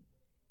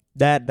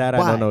that I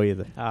why? don't know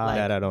either. Like,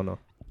 that I don't know.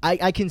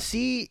 I can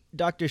see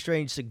Doctor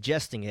Strange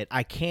suggesting it.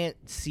 I can't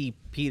see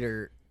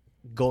Peter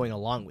going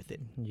along with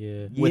it.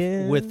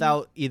 Yeah.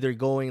 Without either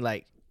going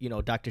like, you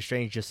know, Doctor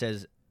Strange just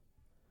says,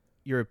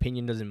 your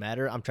opinion doesn't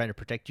matter. I'm trying to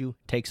protect you.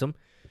 Takes him.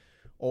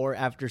 Or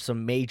after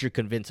some major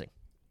convincing.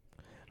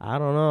 I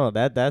don't know.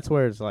 That's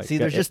where it's like. See,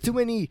 there's just too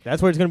many.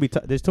 That's where it's gonna be.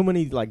 There's too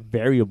many like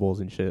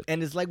variables and shit.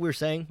 And it's like we were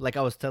saying, like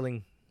I was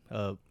telling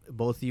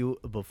both of you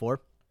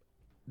before.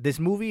 This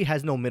movie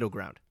has no middle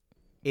ground.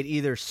 It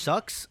either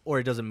sucks or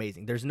it does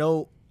amazing. There's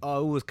no.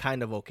 It was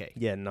kind of okay.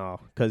 Yeah, no,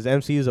 because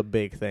MCU is a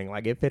big thing.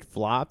 Like if it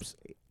flops,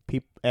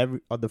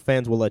 the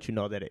fans will let you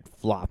know that it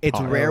flopped. It's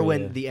hard. rare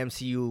when the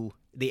MCU,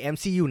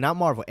 not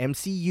Marvel,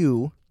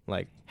 MCU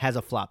like has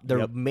a flop.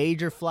 Their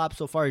major flop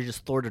so far is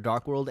just Thor: The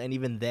Dark World, and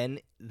even then,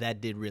 that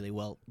did really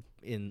well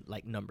in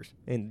like numbers.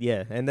 And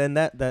and then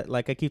that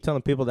like I keep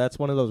telling people, that's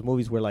one of those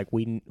movies where like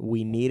we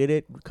needed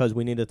it because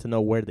we needed to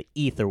know where the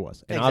ether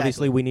was, and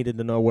obviously we needed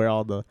to know where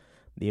all the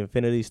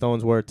Infinity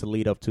Stones were to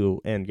lead up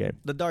to Endgame.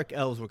 The Dark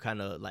Elves were kind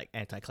of like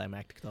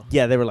anticlimactic though.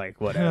 Yeah, they were like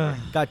whatever.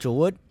 Gotcha.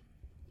 What?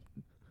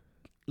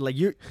 Like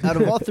you're out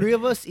of all three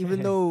of us,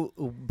 even though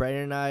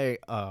Brandon and I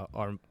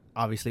are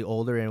obviously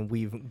older and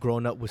we've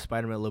grown up with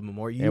Spider-Man a little bit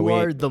more, you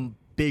are the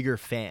bigger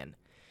fan.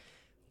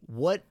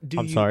 What do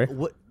I'm sorry.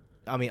 What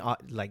I mean,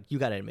 like you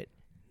gotta admit.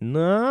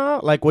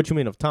 No, like what you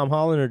mean of Tom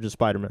Holland or just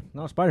Spider-Man?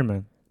 No,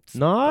 Spider-Man.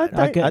 No,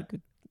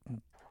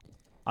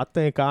 I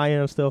think I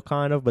am still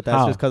kind of, but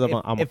that's just because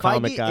I'm a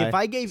comic guy. If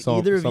I gave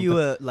either of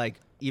you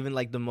even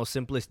like the most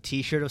simplest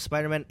T-shirt of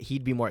Spider-Man,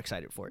 he'd be more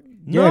excited for it.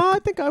 No, I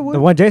think I would.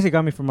 The one Jason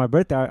got me for my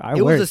birthday,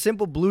 it was a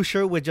simple blue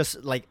shirt with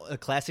just like a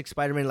classic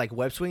Spider-Man like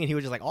web swing, and he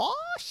was just like, "Oh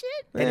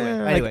shit!"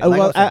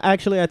 Anyway,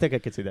 actually, I think I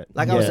could see that.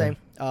 Like I was saying,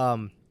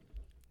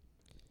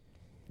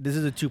 this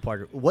is a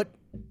two-parter. What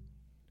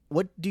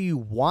do you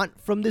want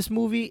from this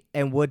movie,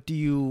 and what do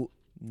you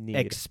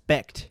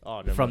expect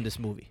from this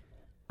movie?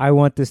 I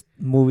want this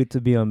movie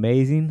to be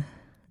amazing.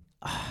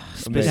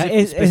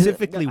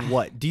 Specifically,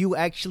 what do you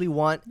actually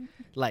want?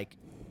 Like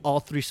all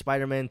three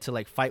Spider-Men to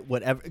like fight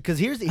whatever? Because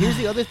here's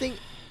the other thing: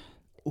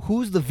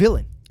 who's the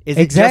villain? Is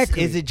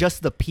it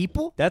just the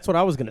people? That's what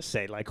I was gonna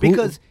say. Like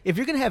because if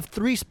you're gonna have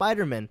three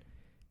Spider-Men,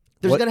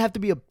 there's gonna have to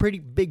be a pretty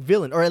big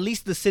villain, or at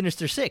least the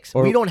Sinister Six.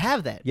 We don't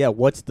have that. Yeah,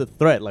 what's the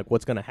threat? Like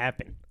what's gonna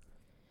happen?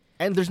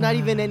 And there's not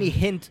even any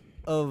hint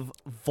of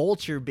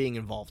Vulture being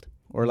involved.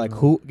 Or like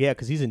who? Yeah,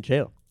 because he's in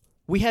jail.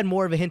 We had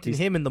more of a hint in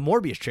him in the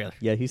Morbius trailer.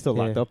 Yeah, he's still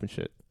locked up and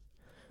shit.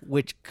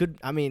 Which could,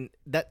 I mean,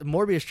 that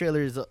Morbius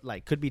trailer is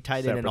like could be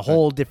tied in a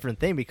whole different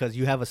thing because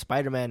you have a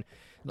Spider-Man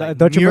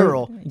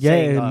mural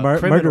saying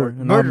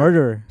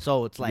murderer.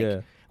 So it's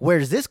like,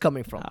 where's this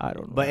coming from? I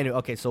don't know. But anyway,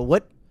 okay. So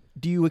what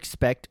do you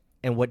expect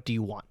and what do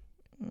you want?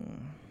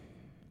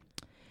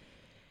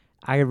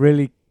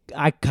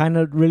 I kind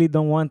of really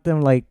don't want them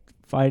like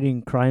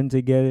fighting crime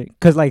together,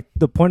 because like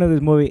the point of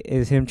this movie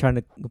is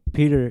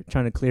Peter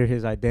trying to clear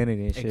his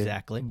identity and shit.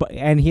 Exactly.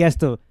 And he has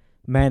to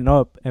man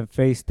up and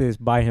face this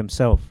by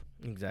himself.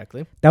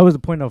 Exactly. That was the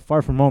point of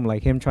Far From Home,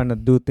 like him trying to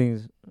do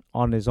things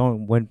on his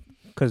own.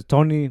 Because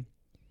Tony,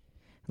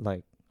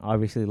 like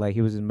obviously, like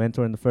he was his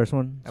mentor in the first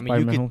one. I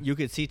mean, you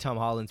could see Tom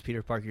Holland's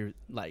Peter Parker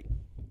like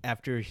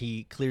after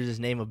he clears his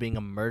name of being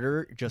a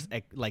murderer, just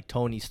like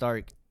Tony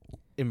Stark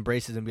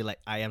embraces and be like,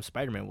 I am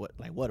Spider-Man.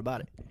 What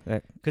about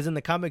it? Because in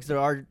the comics there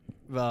are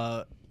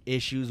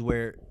issues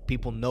where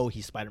people know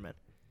he's Spider-Man.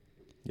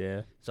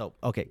 Yeah. So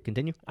okay,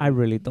 continue. I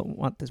really don't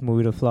want this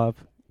movie to flop.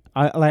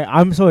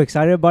 I'm so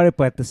excited about it,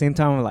 but at the same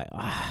time I'm like,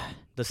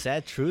 The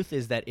sad truth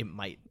is that it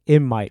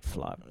might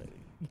flop.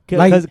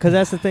 Because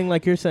that's the thing,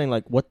 like you're saying,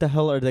 like what the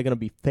hell are they gonna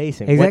be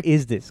facing? Exactly. What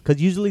is this?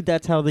 Because usually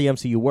that's how the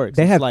MCU works.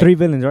 They have three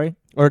villains, right?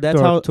 Or that's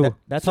how two.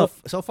 That's how.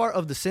 So far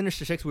of the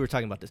Sinister Six, we were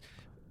talking about this.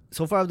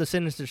 So far of the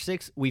Sinister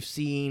Six, we've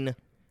seen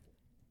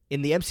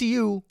in the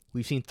MCU,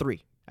 we've seen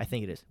three. I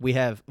think it is. We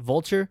have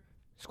Vulture,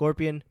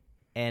 Scorpion,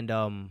 and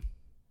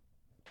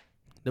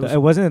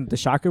it wasn't the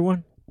Shocker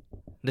one.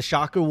 The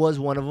Shocker was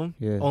one of them.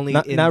 Yeah. Only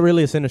not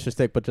really a Sinister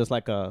Six, but just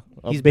like a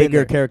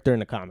bigger character in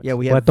the comics. Yeah,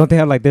 but don't they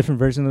have like different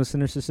versions of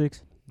Sinister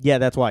Six? Yeah,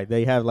 that's why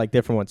they have like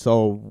different ones.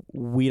 So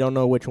we don't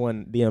know which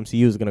one the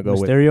MCU is gonna go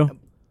with.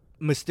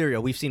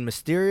 Mysterio. We've seen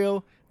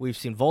Mysterio. We've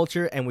seen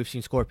Vulture, and we've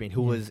seen Scorpion.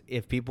 Who was,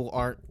 if people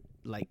aren't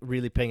like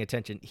really paying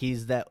attention,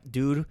 he's that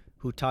dude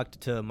who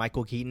talked to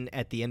Michael Keaton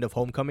at the end of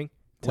Homecoming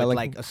with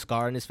like a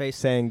scar on his face,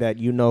 saying that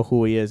you know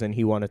who he is, and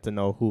he wanted to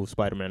know who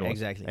Spider-Man was.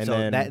 Exactly. And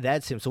so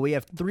that's him. So we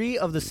have three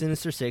of the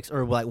Sinister Six,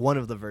 or like one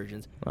of the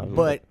versions,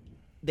 but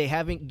they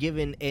haven't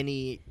given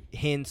any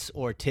hints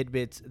or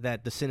tidbits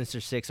that the Sinister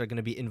Six are going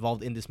to be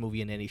involved in this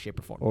movie in any shape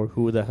or form. Or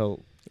who the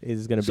hell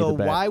is going to be the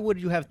bad. So why would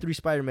you have three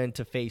Spider-Men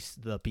to face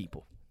the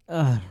people?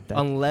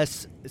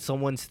 Unless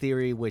someone's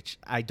theory, which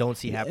I don't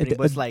see happening,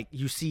 but it's like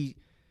you see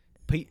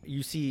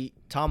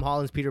Tom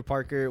Holland's Peter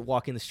Parker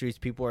walking the streets,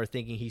 people are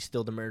thinking he's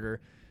still the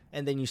murderer,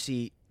 and then you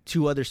see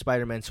two other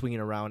Spider-Men swinging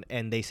around,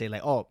 and they say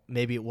like, oh,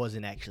 maybe it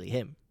wasn't actually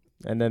him.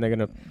 And then they're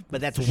gonna, but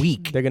that's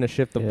weak. They're gonna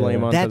shift the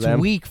blame onto them. That's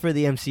weak for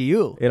the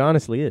MCU. It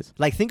honestly is.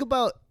 Like think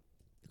about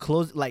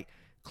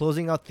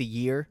closing out the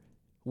year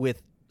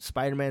with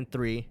Spider-Man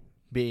 3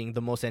 being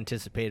the most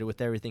anticipated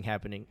with everything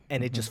happening,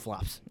 and it just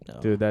flops.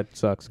 Dude, that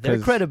sucks. Their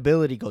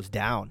credibility goes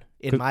down,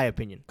 in my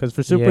opinion. Because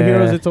for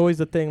superheroes, it's always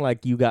the thing,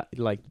 like, you got,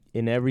 like,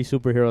 in every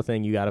superhero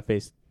thing, you got to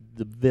face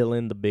the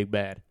villain, the big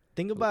bad.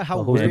 Think about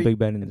how who's the weird. big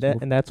bad in this movie?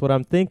 And that's what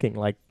I'm thinking.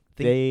 Like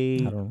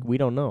Think- I don't know. we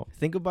don't know.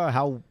 Think about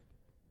how,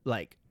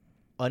 like,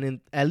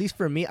 at least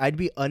for me, I'd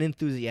be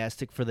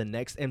unenthusiastic for the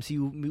next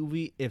MCU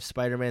movie if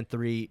Spider-Man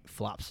 3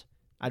 flops.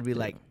 I'd be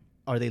like,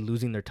 are they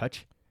losing their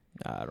touch?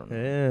 I don't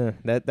know.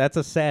 Yeah, that's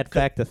a sad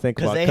fact to think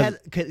about.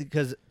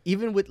 Because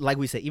even with, like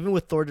we say, even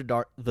with Thor: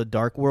 the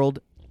Dark World,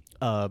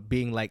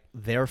 being like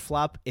their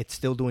flop, it's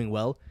still doing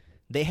well.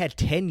 They had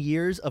 10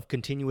 years of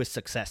continuous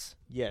success.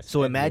 yes.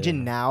 So and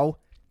imagine now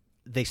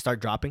they start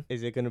dropping.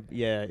 is it gonna?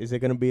 Yeah, is it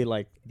gonna be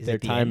like Is their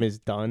it the time end? is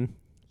done?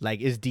 Like,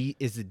 is the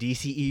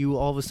DCEU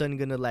all of a sudden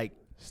gonna like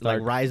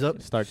Start rise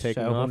up? Start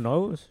taking Who off.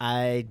 knows?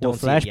 I don't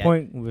With see it yet.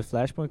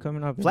 Flashpoint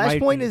coming up. it might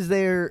Flashpoint be- is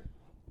their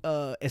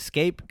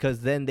escape because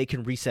then they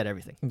can reset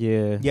everything.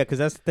 Yeah. Yeah, because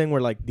that's the thing where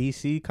like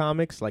DC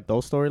comics, like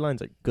those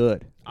storylines are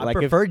good. I like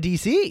prefer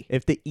DC.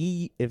 if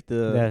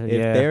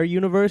Yeah. their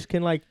universe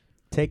can like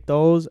take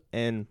those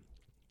and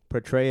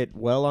portray it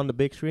well on the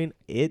big screen,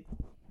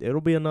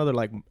 it'll be another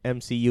like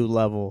MCU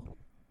level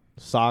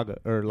saga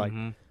or like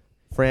Mhm.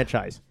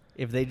 franchise.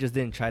 If they just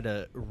didn't try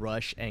to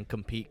rush and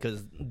compete,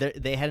 because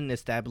they hadn't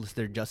established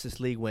their Justice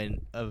League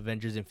when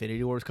Avengers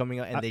Infinity War was coming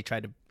out, and they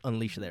tried to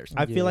unleash theirs.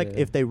 I feel like Yeah.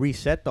 if they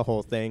reset the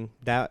whole thing,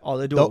 that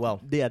They do it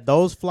well. Yeah,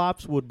 those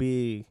flops would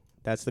be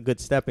that's the good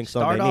stepping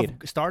stone they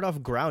need. Start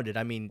off grounded.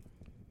 I mean,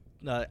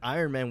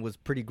 Iron Man was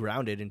pretty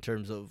grounded in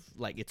terms of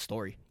like its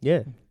story,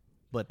 Yeah.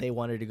 but they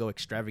wanted to go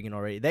extravagant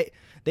already.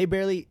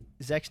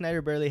 Zack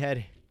Snyder barely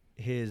had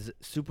his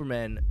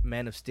Superman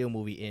Man of Steel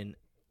movie in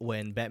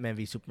when Batman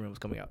v Superman was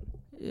coming out.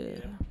 Yeah.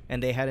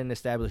 And they hadn't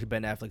established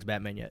Ben Affleck's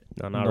Batman yet.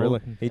 No, not No. really.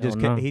 He Hell just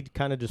no. he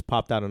kind of just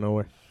popped out of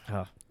nowhere.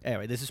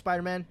 Anyway, this is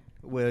Spider-Man.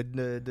 Where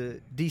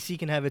the DC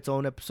can have its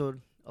own episode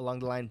along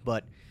the line.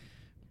 But,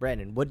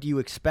 Brandon, what do you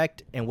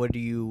expect and what do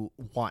you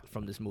want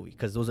from this movie?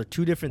 Because those are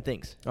two different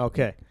things.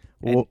 Okay.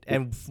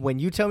 And when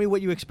you tell me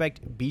what you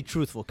expect, be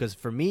truthful. Because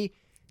for me,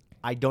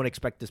 I don't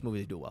expect this movie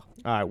to do well.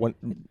 All right.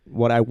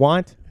 What I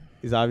want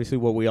is obviously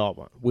what we all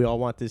want. We all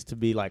want this to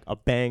be like a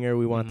banger.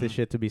 We want this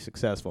shit to be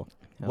successful.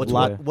 What's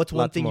Lot- one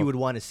lots thing more. you would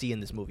want to see in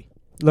this movie?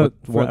 Look,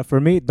 What- for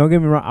me, don't get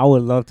me wrong. I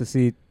would love to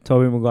see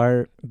Tobey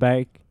Maguire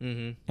back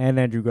Mm-hmm. and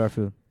Andrew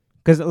Garfield.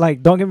 Because,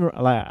 like, don't get me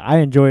wrong. Like, I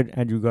enjoyed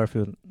Andrew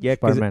Garfield. Yeah,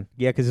 because Spider-Man.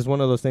 it's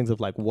one of those things of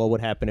like, what would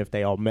happen if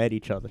they all met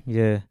each other?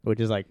 Yeah. Which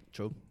is like,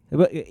 True.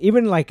 But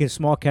even, like, in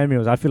small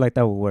cameos, I feel like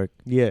that would work.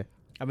 yeah,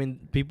 I mean,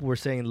 people were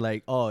saying,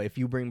 like, oh, if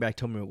you bring back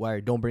Tobey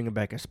Maguire, don't bring him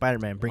back as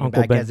Spider-Man. Bring Uncle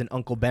him back Ben. as an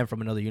Uncle Ben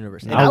from another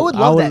universe. And I would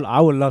love that.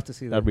 I would love to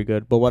see that. that'd be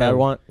good. But what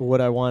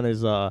I want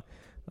is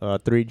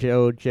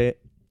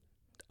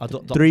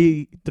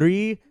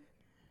three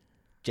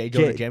J.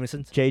 Jonah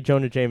Jameson's. J.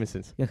 Jonah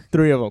Jamesons. Yeah.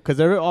 3 of them, because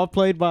they're all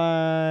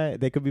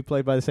they could be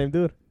played by the same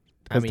dude.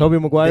 I Because mean, Tobey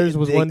Maguire's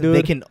was one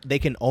dude. They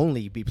can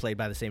only be played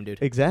by the same dude.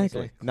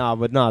 Exactly. Nah,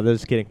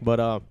 just kidding. But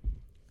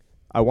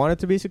I want it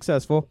to be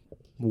successful.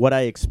 What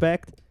I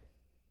expect,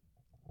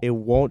 it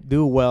won't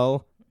do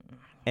well,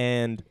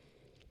 and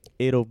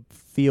it'll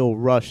feel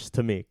rushed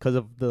to me because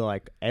of the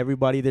like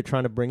everybody they're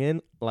trying to bring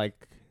in.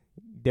 Like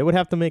they would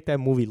have to make that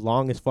movie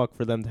long as fuck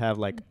for them to have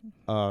like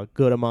a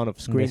good amount of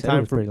screen said it time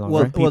was for pretty long,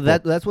 Well, right? well,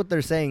 that's what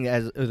they're saying.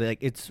 As like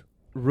it's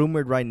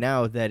rumored right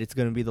now that it's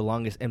going to be the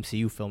longest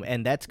MCU film,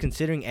 and that's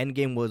considering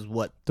Endgame was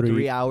what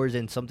 3 hours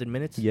and something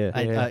minutes.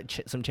 Yeah.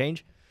 Some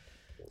change.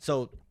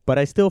 So But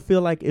I still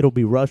feel like it'll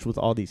be rushed with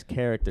all these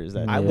characters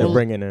that I they're will-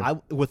 bringing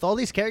in. with all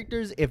these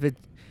characters,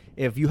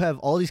 if you have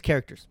all these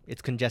characters,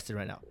 it's congested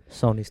right now.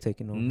 Sony's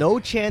taking over. No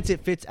chance it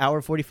fits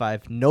hour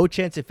 45. No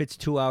chance it fits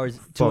 2 hours,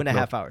 two and a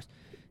half hours.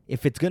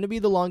 If it's going to be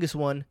the longest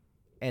one,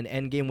 and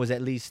Endgame was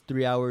at least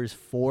 3 hours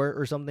 4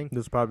 or something,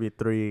 This is probably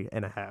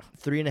 3.5.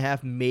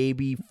 3.5,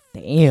 maybe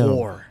Damn.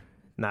 4.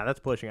 Nah, that's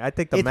pushing. I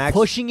think the It's max.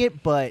 pushing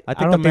it, but I I think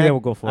don't the think max they will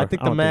go for I it.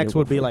 think I the don't think max they'll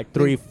would go be for it. like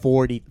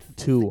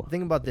 3:42.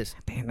 think about this.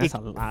 Damn, that's It-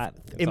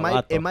 a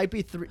lot. It might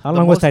be 3. How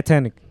long was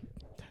Titanic?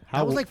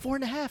 That was like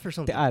 4.5 or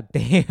something. God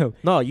damn.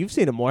 No, you've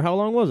seen it more. How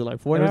long was it? Like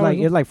 4 It was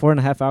hours? like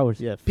 4.5 hours.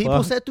 yeah. People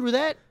fuck. said through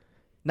that.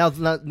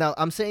 Now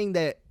I'm saying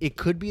that it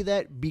could be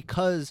that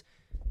because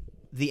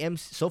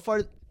so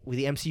far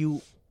the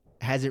MCU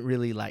hasn't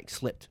really like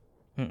slipped.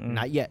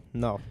 Not yet.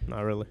 No,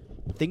 not really.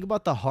 Think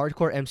about the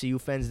hardcore MCU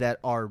fans that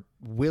are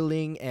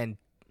willing and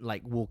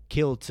like will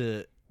kill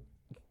to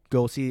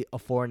go see a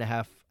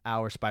 4.5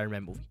 hour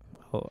Spider-Man movie.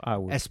 Oh, I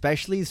would.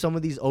 Especially some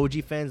of these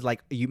OG fans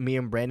like me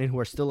and Brandon who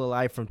are still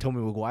alive from Tobey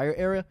Maguire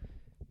era,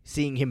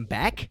 seeing him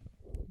back.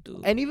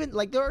 Dude. And even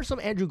like there are some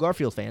Andrew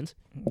Garfield fans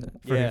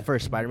for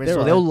Spider-Man, There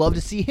so are. they'll love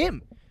to see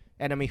him.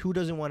 And I mean, who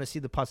doesn't want to see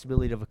the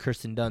possibility of a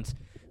Kirsten Dunst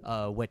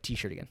wet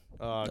T-shirt again?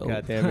 Oh, Oh.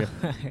 god damn it.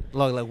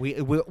 Look,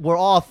 we're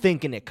all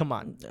thinking it. Come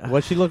on,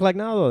 What she look like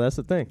now though? That's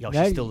the thing. yo,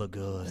 Yeah, she still look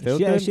good. Still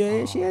She,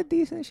 good? she had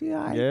decent. She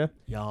alright. Yeah.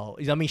 Yo,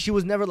 I mean, she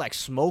was never like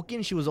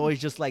smoking. She was always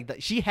just like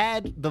that. She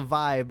had the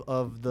vibe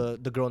of the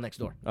girl next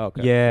door.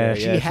 Okay. Yeah.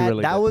 She she had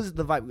really that did. was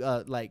the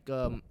vibe. Like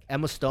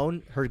Emma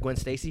Stone, her Gwen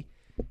Stacy.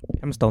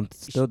 Emma Stone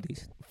still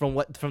decent.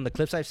 From the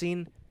clips I've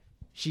seen,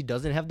 she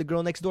doesn't have the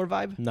girl next door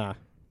vibe. Nah,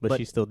 but But-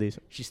 she's still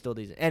decent. She's still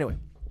decent. Anyway,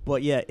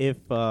 But yeah, if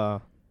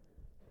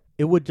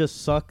it would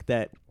just suck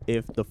that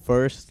if the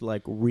first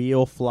like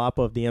real flop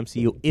of the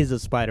MCU is a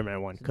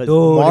Spider-Man one, because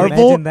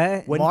Marvel,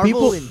 that. when Marvel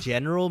people in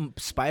general,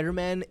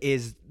 Spider-Man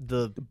is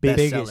the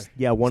biggest, bestseller.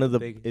 yeah, one of the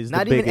biggest. is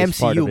Not the even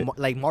biggest part of MCU, it.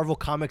 like Marvel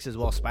Comics as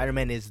well.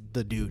 Spider-Man is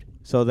the dude.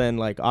 So then,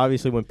 like,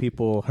 obviously, when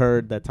people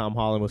heard that Tom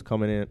Holland was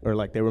coming in, or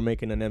like they were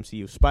making an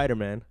MCU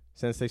Spider-Man,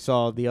 since they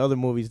saw the other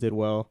movies did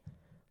well,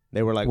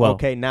 they were like, Well.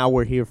 okay, now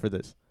we're here for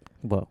this.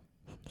 Well,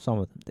 some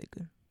of them did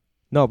good.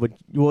 No, but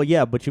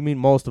yeah, but you mean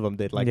most of them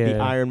did. Like the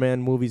Yeah. Iron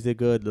Man movies did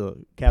good. The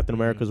Captain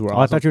Americas were Oh,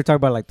 awesome. I thought you were talking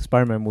about like the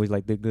Spider-Man movies,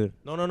 like did good.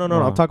 No.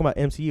 I'm talking about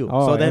MCU.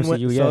 Oh, so then,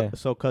 MCU, yeah.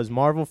 so because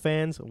Marvel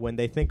fans, when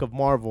they think of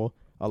Marvel,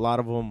 a lot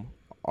of them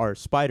are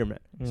Spider-Man.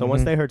 So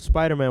once Mhm. they heard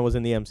Spider-Man was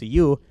in the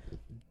MCU,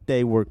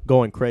 they were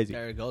going crazy.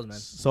 There it goes, man.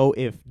 So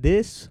if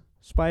this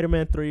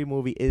Spider-Man 3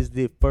 movie is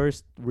the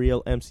first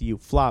real MCU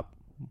flop,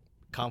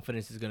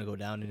 Confidence is gonna go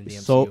down in the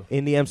MCU. so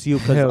in the MCU,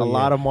 because a Hell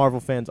lot yeah. of Marvel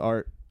fans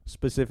are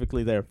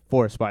specifically there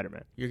for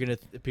Spider-Man, You're gonna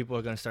people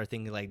are gonna start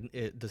thinking like,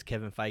 does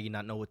Kevin Feige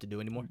not know what to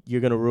do anymore?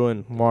 you're gonna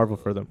ruin Marvel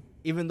for them.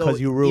 Even though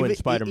 'Cause you ruined even,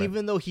 Spider-Man.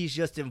 even though he's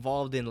just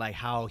involved in like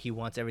how he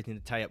wants everything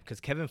to tie up, because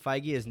Kevin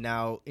Feige is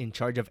now in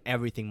charge of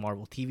everything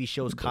Marvel, TV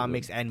shows,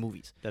 comics, and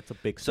movies. That's a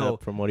big So,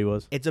 step from what he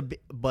was. It's a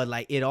bit, but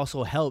like it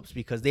also helps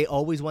because they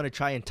always want to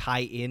try and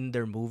tie in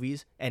their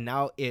movies, and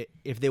now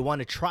if they want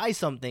to try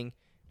something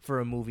for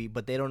a movie,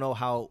 but they don't know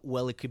how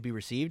well it could be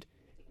received,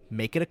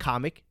 make it a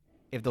comic.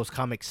 If those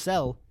comics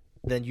sell,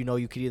 then you know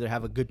you could either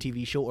have a good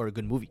TV show or a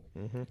good movie.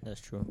 Mm-hmm.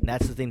 That's true. And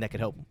that's the thing that could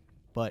help them.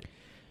 But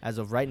as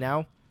of right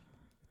now,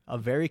 a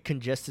very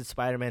congested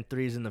Spider-Man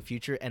 3 is in the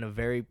future, and a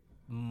very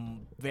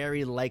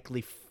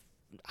likely,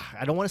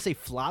 I don't want to say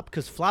flop,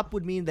 because flop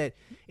would mean that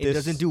it This-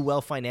 doesn't do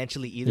well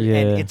financially either. Yeah.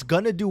 And it's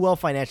going to do well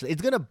financially.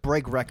 It's going to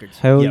break records.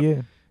 Hell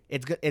Yep.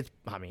 yeah.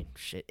 I mean,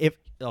 shit.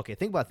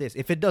 Think about this.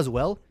 If it does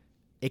well,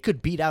 it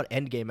could beat out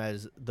Endgame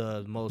as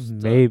the most,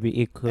 Maybe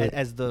it could.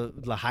 as the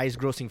highest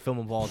grossing film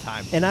of all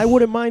time. And I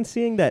wouldn't mind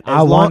seeing that.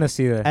 I want to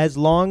see that. as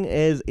long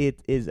as it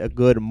is a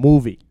good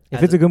movie. If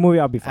as it's a good movie,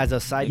 I'll be fine. As a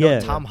side Yeah.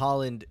 note, Tom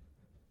Holland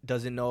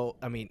doesn't know.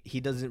 I mean,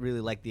 he doesn't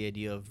really like the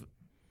idea of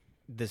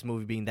this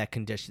movie being that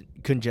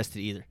congested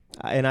either.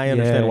 And I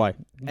understand Yeah. why.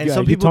 And Yeah,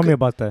 some you people told me could-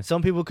 about that.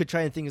 Some people could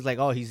try and think it's like,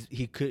 oh,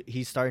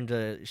 he's starting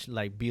to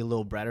like be a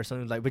little brat or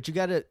something like. But you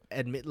gotta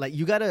admit, like,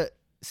 you gotta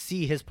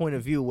see his point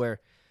of view where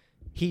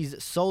he's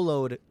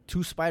soloed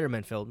 2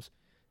 Spider-Man films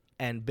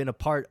and been a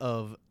part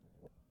of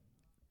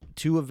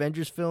 2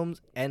 Avengers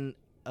films and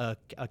a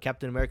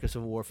Captain America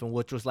Civil War film,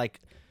 which was like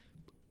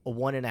a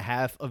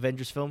 1.5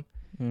 Avengers film.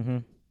 Mm-hmm.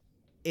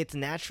 It's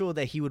natural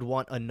that he would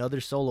want another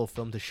solo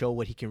film to show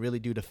what he can really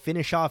do to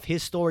finish off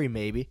his story,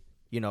 maybe,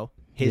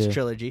 his Yeah.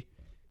 trilogy.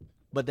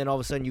 But then all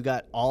of a sudden you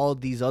got all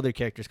these other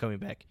characters coming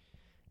back.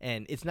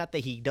 And it's not that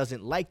he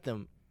doesn't like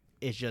them.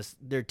 It's just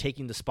they're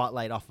taking the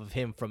spotlight off of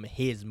him from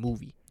his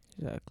movie.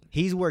 Exactly.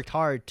 He's worked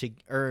hard to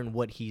earn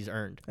what he's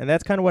earned. And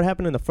that's kind of what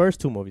happened in the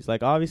first 2 movies.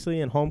 Like, obviously,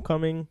 in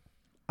Homecoming,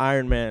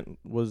 Iron Man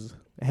was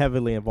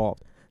heavily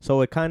involved. So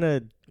it kind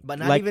of, But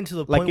not Like- even to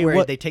the like point it where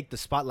wa- they take the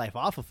spotlight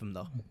off of him,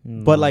 though.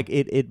 but like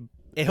it It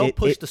helped It-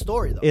 push it- the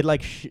story, though. it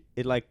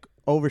like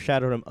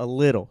overshadowed him a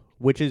little,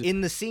 which is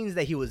In the scenes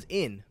that he was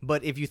in.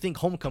 But if you think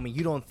Homecoming,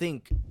 you don't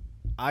think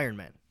Iron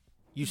Man.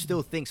 You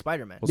still think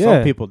Spider-Man. well, Yeah.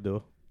 some people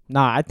do.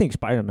 Nah, I think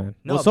Spider-Man.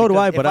 No, Well, so do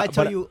because I, if but I I-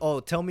 tell but-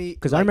 you, tell me,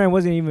 Because like, Iron Man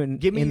wasn't even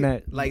give me in your-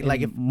 that like in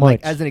like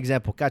much. as an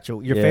example,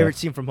 Cacho, your Yeah. favorite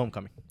scene from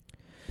Homecoming.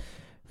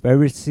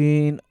 Favorite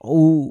scene.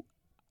 Oh,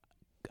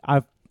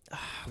 I've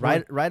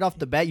Right off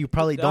the bat, you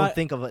probably don't I-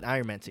 think of an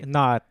Iron Man scene.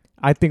 Nah,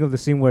 I think of the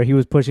scene where he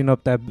was pushing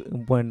up that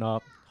when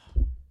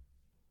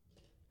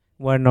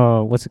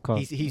what's it called?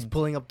 He's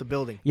pulling up the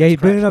building. Yeah, he's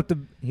It's pulling crashed.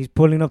 up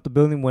pulling up the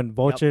building when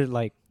Vulture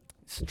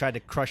Tried to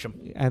crush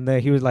him. and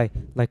then he was like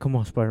come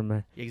on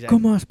Spider-Man, Exactly.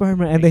 come on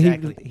Spider-Man, and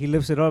Exactly. then he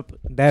lifts it up.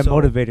 That So,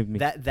 motivated me.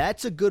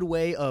 That's a good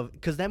way of,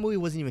 because that movie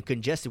wasn't even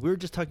congested. We were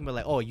just talking about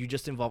like, oh, you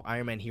just involve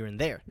Iron Man here and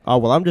there. Oh,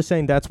 well, I'm just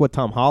saying that's what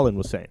Tom Holland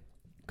was saying.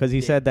 Because he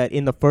Yeah. said that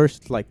in the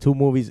first, 2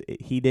 movies,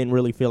 he didn't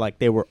really feel like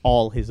they were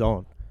all his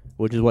own,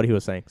 which is what he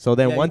was saying. So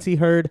then Yeah, once he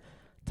heard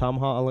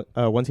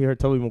once he heard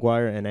Tobey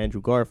Maguire and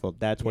Andrew Garfield,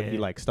 that's when he,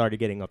 Yeah. started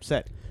getting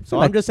upset. So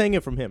like- I'm just saying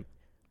it from him.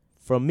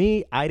 From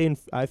me,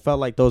 I felt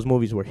like those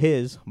movies were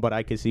his, but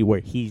I could see where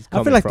he's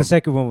coming I feel like from. the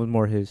second one was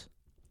more his.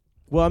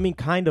 Well, I mean,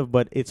 kind of,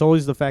 but it's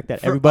always the fact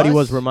that For everybody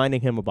was us-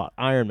 reminding him about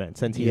Iron Man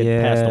since he had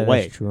Yeah, passed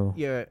away. That's true.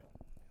 Yeah,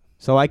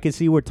 So I could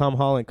see where Tom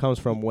Holland comes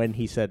from when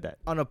he said that.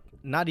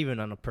 not even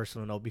on a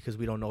personal note, because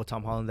we don't know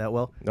Tom Holland that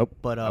well. Nope.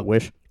 But I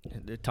wish.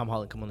 Tom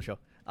Holland, come on the show.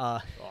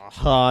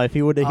 If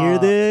he were to hear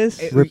this,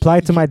 it-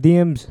 Reply to my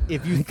DMs.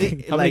 If you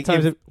think, how many like,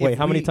 times? if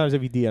How many we- times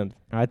have you DM'd?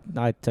 I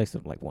texted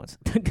him like once.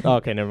 Oh,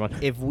 okay, never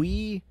mind. If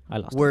we I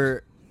lost.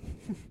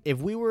 if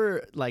we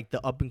were like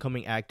the up and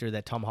coming actor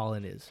that Tom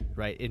Holland is,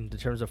 right, in the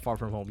terms of Far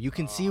From Home, you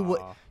can see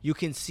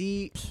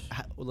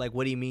like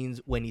what he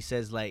means when he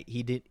says like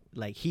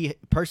he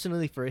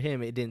personally, for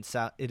him, it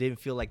didn't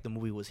feel like the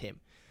movie was him,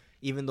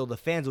 even though the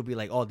fans would be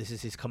like, oh, this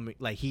is his coming,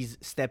 like he's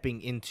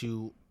stepping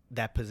into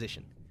that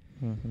position.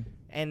 Mhm.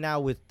 And now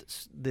with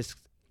this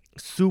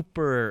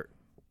super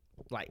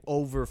like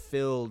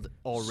overfilled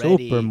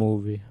already, Super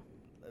movie.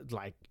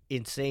 like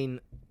insane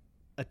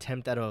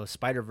attempt at a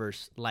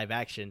Spider-Verse live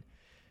action,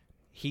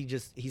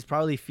 he's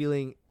probably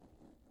feeling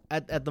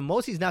at the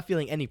most he's not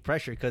feeling any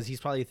pressure because he's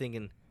probably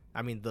thinking,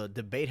 I mean, the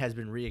debate has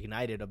been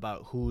reignited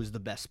about who's the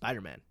best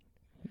Spider-Man.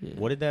 Yeah.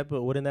 Wouldn't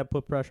that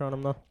put pressure on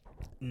him though?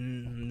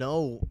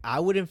 No, I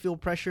wouldn't feel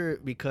pressure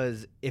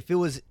because if it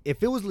was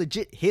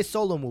legit his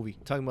solo movie,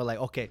 talking about like,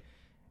 okay,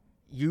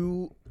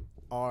 you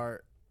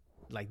are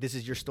like, this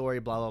is your story,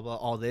 blah blah blah,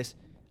 all this,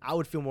 I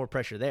would feel more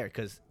pressure there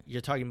because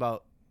you're talking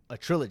about a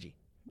trilogy.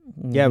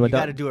 Yeah, but you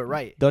got to do it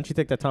right. Don't you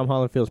think that Tom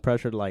Holland feels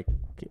pressured? Like,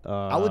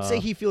 I would say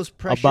he feels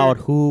pressure about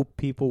who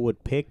people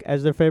would pick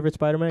as their favorite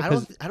Spider-Man.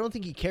 I don't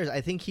think he cares.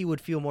 I think he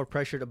would feel more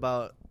pressured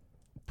about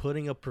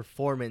putting a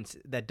performance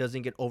that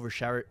doesn't get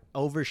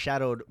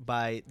overshadowed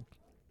by,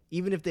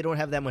 even if they don't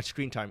have that much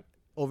screen time,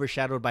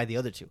 overshadowed by the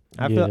other two.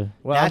 I feel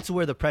that's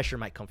where the pressure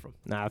might come from.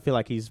 I feel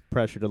like he's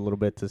pressured a little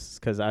bit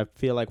because I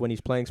feel like when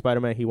he's playing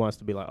Spider-Man, he wants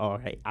to be like, oh,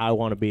 hey, I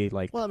want to be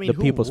like the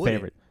people's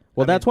favorite.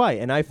 Well, that's why,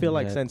 and I feel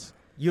like since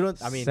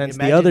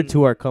the other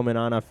two are coming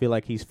on, I feel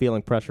like he's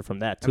feeling pressure from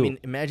that too. I mean,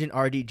 imagine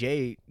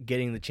RDJ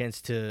getting the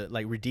chance to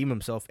like redeem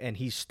himself, and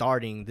he's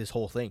starting this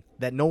whole thing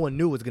that no one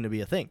knew was going to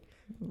be a thing.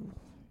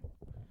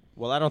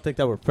 Well, I don't think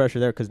that was pressure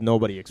there because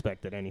nobody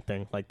expected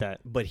anything like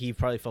that. But he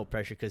probably felt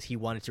pressure because he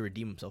wanted to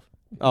redeem himself.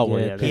 Oh, well,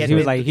 yeah. He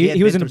was like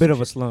he was in a bit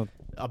of a slump.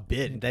 A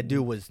bit. That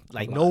dude was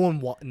like no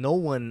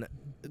one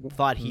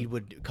thought he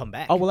would come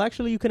back. Oh, well,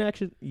 actually you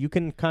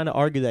can kind of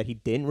argue that he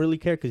didn't really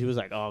care because he was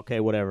like, oh, okay,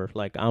 whatever.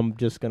 Like, I'm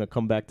just gonna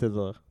come back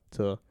to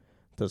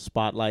the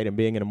spotlight and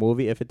being in a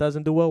movie. If it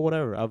doesn't do well,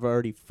 whatever. I've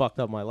already fucked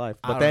up my life.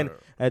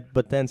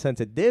 But then since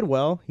it did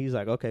well, he's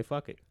like, okay,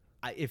 fuck it.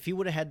 If he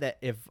would have had that,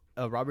 if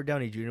Robert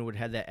Downey Jr. would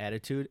have had that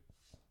attitude,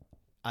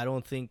 I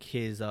don't think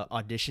his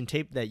audition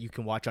tape that you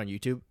can watch on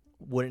YouTube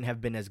wouldn't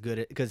have been as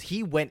good because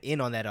he went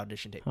in on that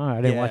audition tape. Oh, I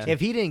didn't watch it.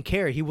 If he didn't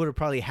care, he would have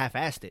probably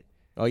half-assed it.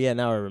 Oh yeah,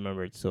 now I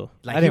remember it. So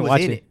like I didn't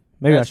watch it.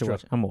 Maybe I should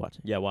watch it. I'm gonna watch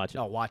it. Yeah, watch it.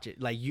 Oh, watch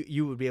it. Like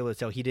you would be able to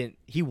tell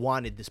he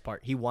wanted this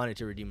part. He wanted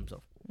to redeem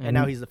himself, and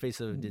now he's the face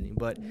of Disney.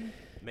 But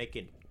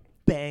making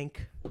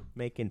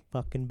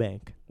fucking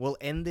bank. We'll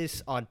end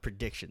this on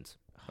predictions.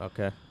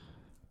 Okay.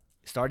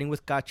 Starting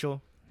with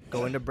Cacho,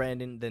 going to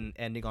Brandon, then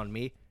ending on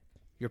me.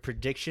 Your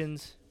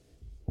predictions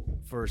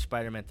for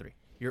Spider-Man 3.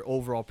 Your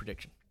overall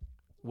prediction.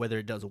 Whether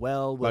it does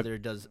well, whether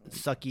it does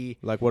sucky.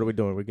 Like, what are we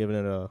doing? We're giving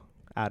it a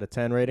out of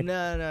 10 rating?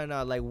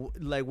 No.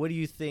 Like, what do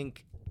you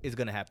think is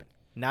going to happen?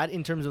 Not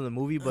in terms of the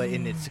movie, but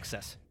in its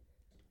success.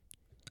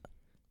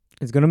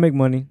 It's going to make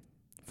money,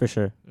 for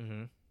sure.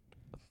 Mm-hmm.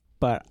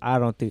 But I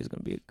don't think it's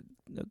going to be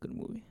a good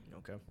movie.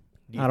 Okay.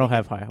 I don't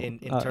have high hopes.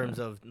 In terms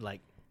of,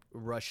 like,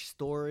 rush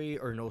story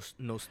or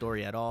no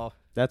story at all?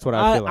 That's what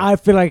I feel like. I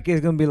feel like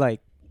it's going to be like...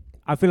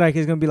 I feel like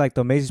it's going to be like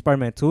The Amazing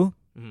Spider-Man 2.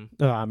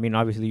 Mm-hmm. I mean,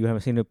 obviously, you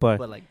haven't seen it, but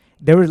like...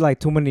 There was, like,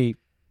 too many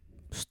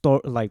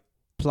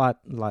plot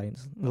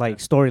lines, like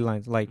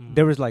storylines. Like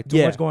there was like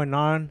too much going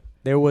on.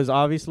 There was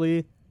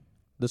obviously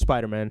the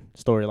Spider-Man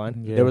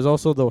storyline. Yeah. There was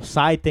also the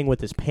side thing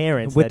with his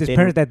parents.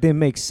 That didn't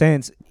make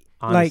sense.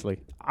 Honestly,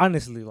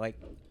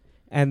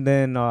 and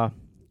then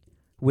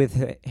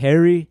with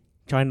Harry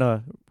trying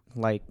to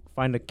like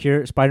find a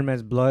cure,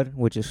 Spider-Man's blood,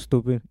 which is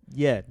stupid.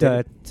 Yeah,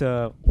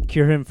 to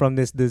cure him from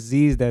this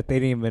disease that they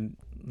didn't even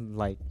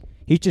like.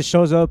 He just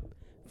shows up.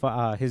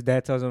 His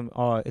dad tells him,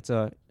 "Oh, it's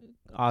a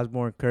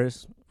Osborn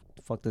curse."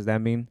 The fuck does that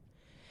mean?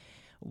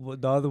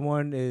 The other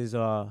one is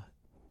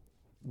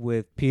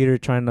with Peter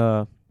trying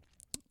to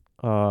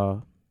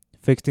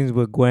fix things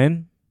with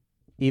Gwen,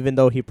 even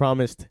though he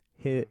promised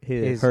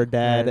her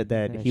dad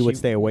that he would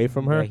stay away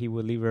from her. He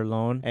would leave her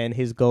alone, and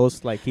his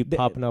ghosts like keep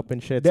popping up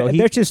and shit.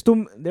 There's just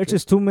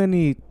too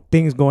many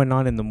things going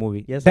on in the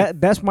movie. Yes,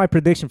 that's my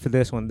prediction for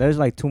this one. There's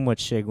like too much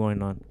shit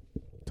going on,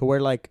 to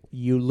where like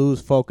you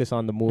lose focus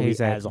on the movie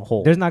as a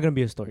whole. There's not gonna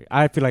be a story.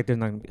 I feel like there's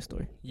not gonna be a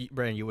story.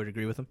 Brandon, you would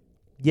agree with him?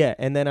 Yeah,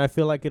 and then I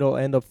feel like it'll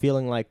end up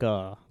feeling like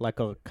a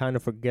kind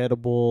of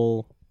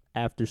forgettable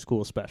after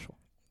school special.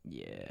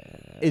 Yeah,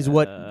 is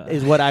what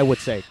I would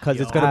say,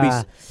 because it's gonna be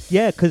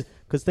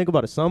because think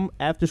about it. Some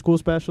after school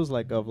specials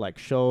like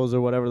shows or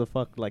whatever the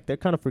fuck, like they're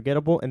kind of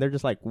forgettable and they're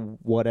just like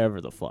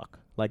whatever the fuck.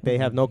 Like they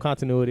have no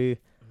continuity.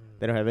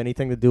 They don't have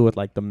anything to do with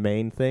like the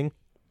main thing.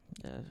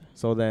 Yeah.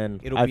 So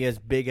then it'll be as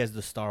big as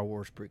the Star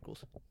Wars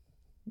prequels.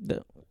 Yeah.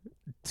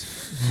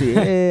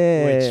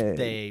 Which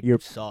they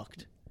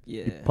sucked.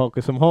 Yeah,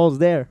 poking some holes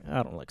there.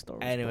 I don't like Star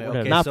Wars. Anyway,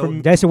 okay, not so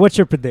Jesse, what's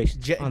your prediction?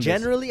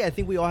 Generally, I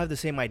think we all have the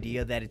same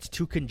idea that it's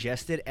too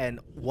congested, and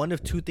one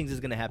of two things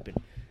is going to happen.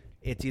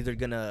 It's either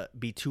going to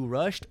be too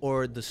rushed,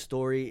 or the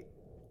story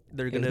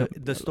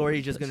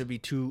is just going to be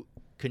too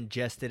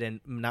congested and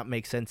not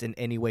make sense in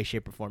any way,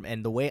 shape, or form.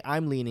 And the way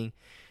I'm leaning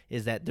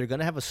is that they're going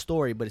to have a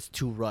story, but it's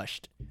too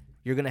rushed.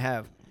 You're going to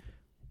have...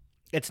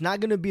 It's not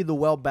going to be the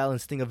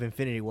well-balanced thing of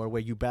Infinity War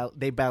where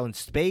they balance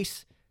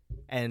space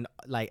and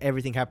like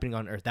everything happening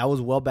on Earth. That was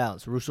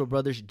well-balanced. Russo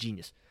brothers,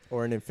 genius.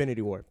 Or an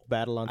Infinity War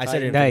battle on I said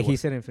Titan? Infinity Yeah, War. he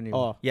said Infinity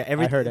War. Oh, Yeah,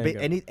 I heard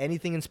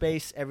anything in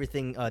space,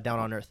 everything down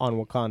on Earth. on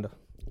Wakanda.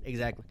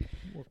 Exactly.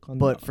 Wakanda.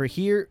 But for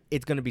here,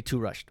 it's gonna be too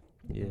rushed.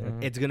 Yeah.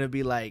 Mhm. It's gonna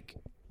be like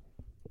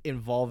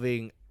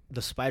involving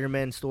the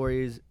Spider-Man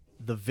stories,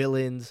 the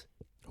villains,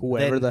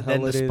 Whoever then, the hell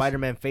then it the is.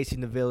 Spider-Man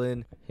facing the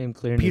villain, Him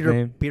clearing his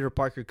name. Peter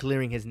Parker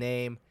clearing his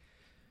name,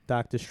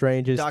 Doctor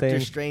Strange's Doctor thing.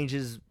 Strange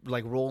is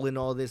like rolling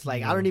all this.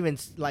 Like I don't even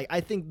like. I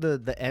think the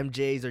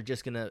MJs are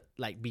just gonna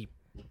like be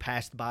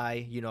passed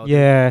by. You know.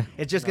 Yeah.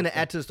 It's just gonna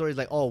add to the stories.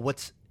 Like, oh,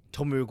 what's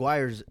Tobey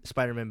Maguire's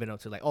Spider-Man been up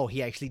to? Like, oh,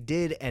 he actually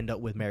did end up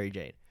with Mary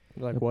Jane.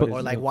 Like But- what?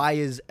 Or like, why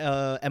is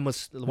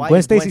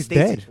Gwen Stacy's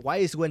dead. Why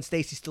is Gwen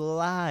Stacy still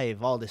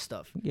alive? All this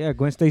stuff. Yeah,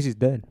 Gwen Stacy's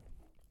dead.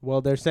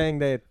 Well, they're saying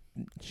that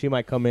she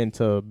might come in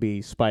to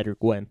be Spider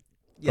Gwen.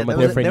 Yeah, From a there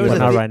was different there was But a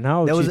not universe. right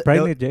now. there was She's a- there-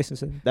 pregnant, Jason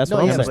said. That's No,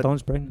 what yeah, I'm Emma saying.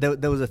 Stone's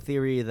pregnant. there was a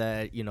theory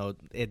that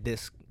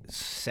this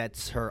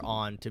sets her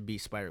on to be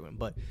Spider-Man,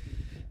 but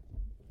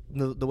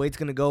the way it's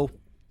gonna go,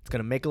 it's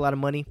gonna make a lot of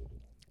money,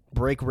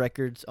 break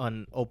records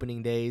on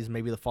opening days,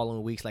 maybe the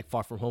following weeks, like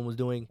Far From Home was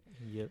doing.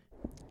 Yep.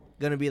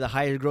 Gonna be the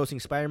highest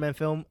grossing Spider-Man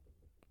film,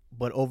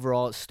 but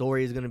overall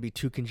story is gonna be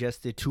too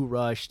congested, too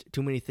rushed,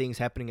 too many things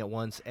happening at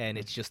once, and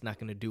it's just not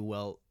gonna do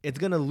well. It's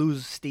gonna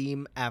lose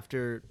steam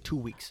after 2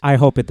 weeks. I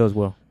hope it does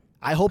well.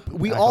 I hope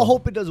we I all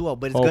hope. hope it does well,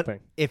 but it's gonna, Hoping.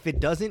 if it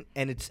doesn't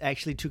and it's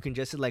actually too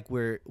congested, like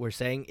we're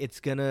saying,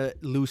 it's gonna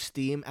lose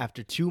steam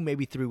after 2,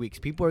 maybe 3 weeks.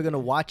 People are gonna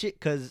watch it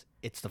because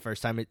it's the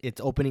first time it's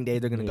opening day.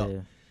 They're gonna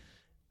go.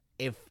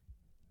 If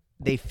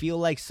they feel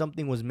like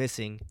something was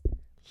missing,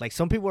 like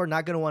some people are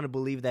not gonna want to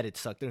believe that it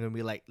sucked. They're gonna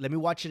be like, let me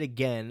watch it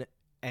again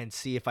and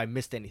see if I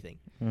missed anything.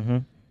 Mm-hmm.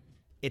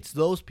 It's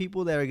those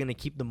people that are gonna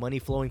keep the money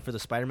flowing for the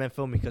Spider-Man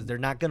film because they're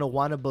not gonna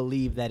want to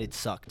believe that it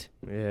sucked.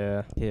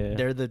 Yeah. Yeah.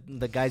 They're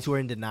the guys who are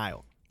in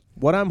denial.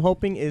 What I'm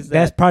hoping is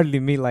That's that probably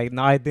me. Like,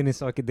 no, it didn't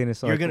suck. It didn't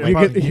suck. You're gonna, Like,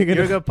 probably, you're you're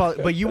gonna- gonna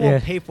probably, but you Yeah.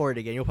 won't pay for it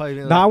again. You'll probably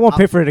be like, no, I won't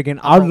pay for it again.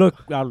 I'll I'll- look.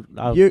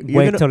 I'll You're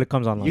wait gonna- till it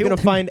comes online. you're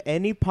gonna find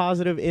any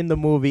positive in the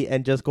movie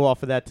and just go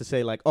off of that to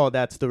say like, oh,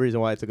 that's the reason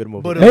why it's a good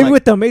movie. But Maybe like-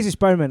 with the Amazing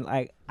Spider-Man,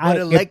 like, But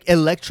it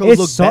Electros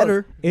look sucked.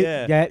 better.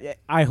 Yeah.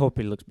 I hope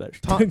it looks better.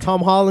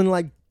 Tom Holland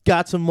like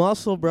got some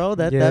muscle, bro.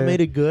 That Yeah. made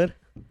it good.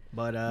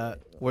 But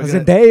we're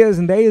gonna. Zendaya's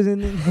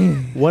in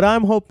it. What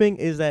I'm hoping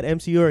is that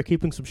MCU are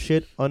keeping some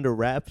shit under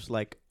wraps,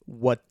 like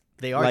what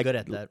They are like, good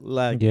at that.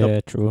 Like Yeah,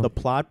 true. the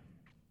plot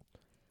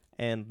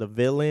and the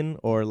villain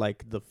or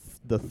like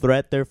the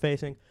threat they're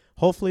facing.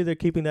 Hopefully they're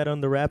keeping that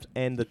under wraps.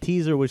 And the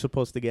teaser we're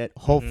supposed to get,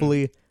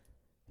 hopefully,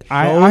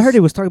 I heard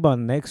it was talking about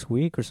next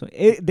week or something.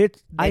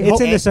 It's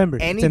in December.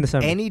 It's in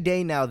December. Any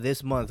day now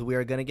this month, we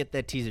are gonna get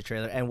that teaser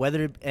trailer, and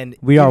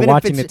We are even if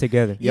watching it's- it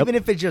together. Even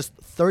if it's just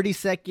 30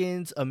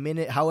 seconds, a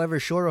minute, however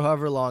short or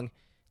however long,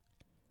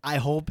 I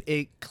hope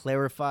it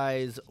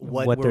clarifies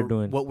what they're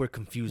doing. what we're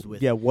confused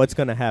with. yeah, what's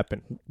gonna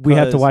happen? We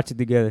have to 'Cause- watch it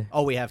together.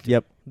 Oh, we have to.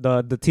 Yep.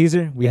 The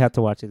teaser, we have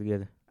to watch it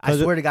together. I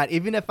 'Cause swear to God,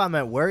 even if I'm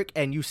at work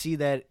and you see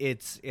that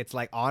it's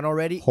like on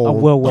already, Hold I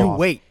will you wait.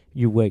 wait.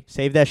 You wait.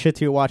 Save that shit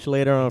to your watch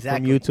later on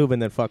Exactly. from YouTube, and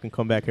then fucking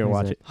come back here and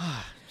watch it.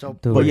 So,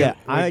 Dude. But We're yeah,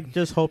 gonna- I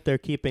just hope they're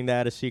keeping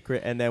that a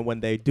secret, and then when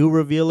they do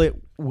reveal it,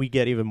 we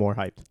get even more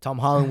hyped. Tom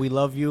Holland, we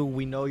love you.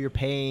 We know your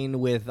pain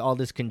with all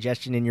this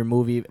congestion in your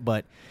movie,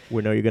 but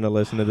We know you're gonna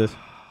listen to this.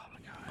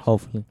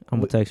 Hopefully, I'm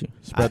gonna text you.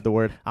 Spread the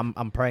word.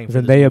 I'm praying for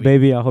this Zendaya, movie.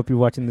 baby. I hope you're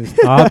watching this.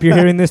 I hope you're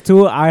hearing this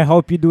too. I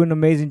hope you do an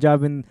amazing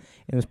job in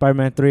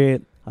Spider-Man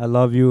 3. I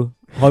love you.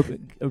 Hope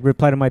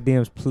reply to my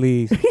DMs,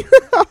 please.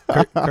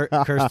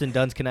 Kirsten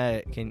Dunst,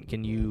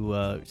 can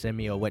you send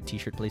me a wet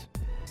T-shirt, please?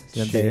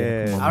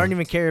 Zendaya, come on, I don't man.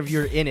 even care if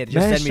you're in it.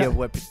 Just Man, send me a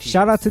wet T-shirt.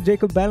 Shout out to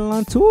Jacob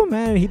Batalon too,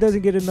 man. He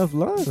doesn't get enough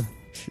love.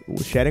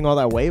 Shedding all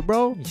that weight,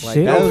 bro. Like,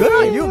 Shit. that was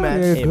good on you,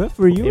 man. Yeah, good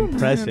for you.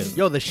 Impressive. Man.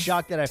 Yo, the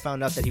shock that I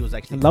found out that he was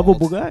actually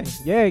Lovable bald.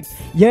 guy.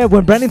 Yeah.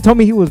 When Brandon told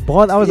me he was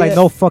bald, I was like, Yeah.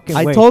 no fucking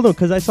I way. told him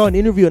because I saw an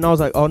interview and I was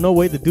like, oh, no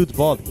way, the dude's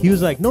bald. He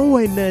was like, no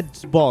way,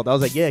 Ned's bald. I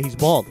was like, yeah, he's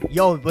bald.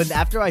 Yo, but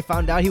after I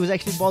found out he was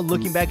actually bald,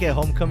 looking back at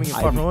Homecoming and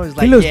Far From Home, I was He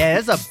like, looks- yeah,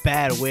 that's a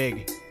bad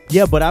wig.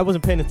 Yeah, but I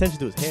wasn't paying attention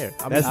to his hair.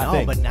 I mean, That's the no,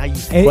 thing. but now you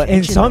And, But-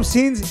 in some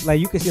scenes, like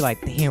you can see, like,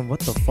 damn,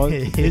 what the fuck?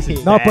 This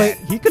is No, bad.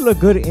 but he could look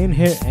good in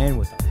hair and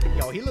without.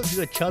 Yo, he looks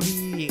good, chubby.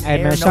 Hey hair,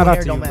 man, no shout out hair,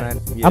 to you, don't matter.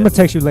 man. Yeah. I'm gonna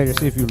text you later,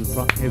 see if you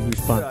respond.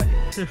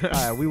 All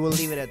right, we will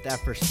leave it at that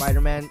for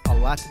Spider-Man. A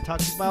lot to talk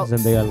about.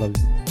 Zendaya, I love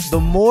you. The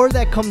more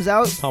that comes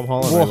out, Tom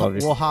Holland, I love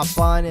you. we'll hop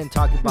on and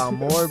talk about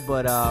more.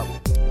 But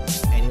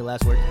any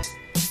last words?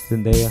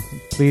 Zendaya,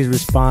 please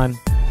respond,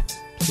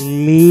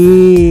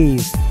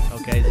 please.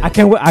 Okay. I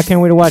can't wait. I can't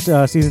wait to watch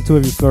season 2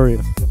 of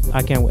Euphoria.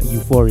 I can't wait.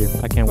 Euphoria.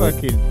 I can't wait.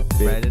 Fucking bitch.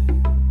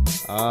 Brandon?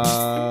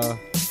 Uh,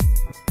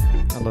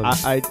 I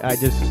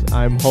love you.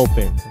 I'm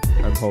hoping.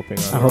 I'm hoping.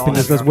 I'm We're hoping all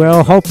this having does our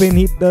well. Hoping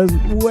he does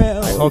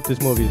well. I hope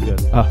this movie is good.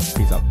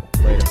 Peace out.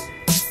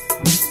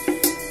 Later.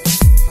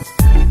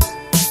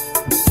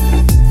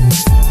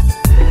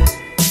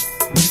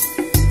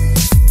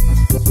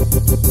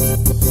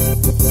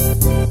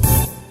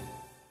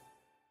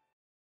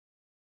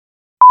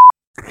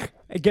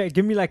 Hey,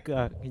 give me like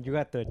you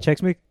got the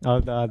checks me.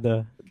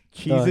 The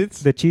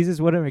Cheez-Its? The Cheez-Its,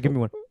 whatever. Give me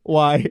one.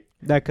 Why?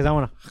 That because I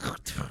wanna.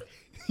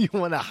 You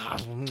wanna?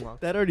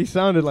 That already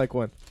sounded like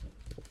one.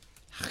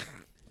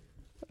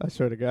 I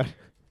swear to God.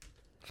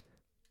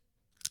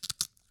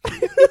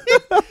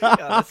 Yeah,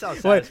 that sounds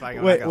satisfying.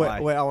 I'm not gonna lie.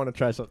 Wait. I want to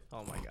try something.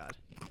 Oh my god.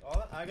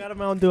 I got a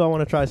Mountain Dew. I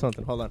want to try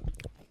something. Hold on.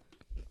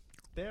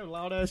 Damn,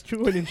 loud ass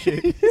chewing and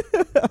shit.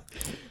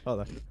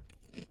 Hold on.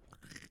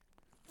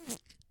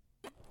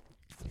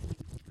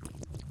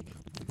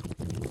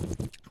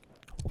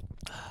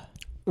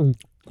 What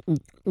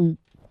the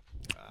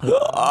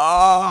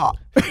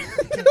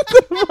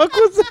fuck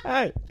was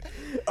that?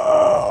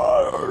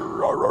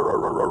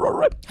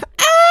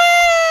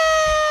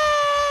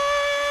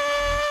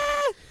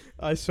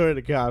 I swear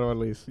to God,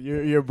 Orleans,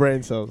 your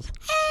brain cells.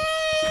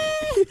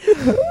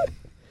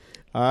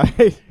 All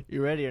right.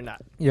 You ready or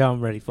not? Yeah,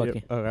 I'm ready. Fuck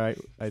it. All right.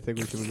 I think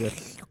we should be good.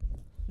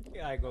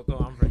 Yeah, I go.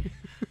 I'm ready.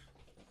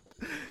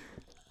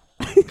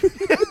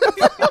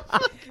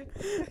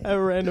 That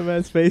random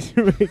ass face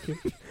you're making.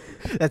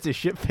 That's a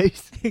shit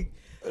face.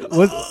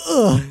 What's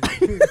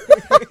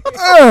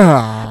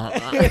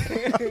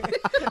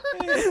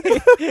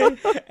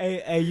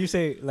Hey, you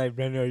say like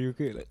Brandon, are you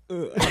okay? Like,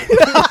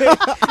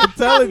 I'm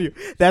telling you,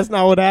 that's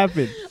not what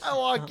happened. I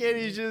walk in,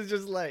 he's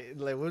just like,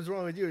 what's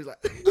wrong with you? He's like,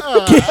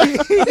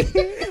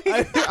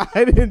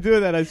 I didn't do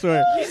that. I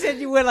swear. you said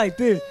you went like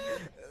this.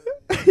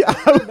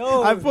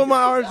 I put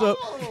my arms up.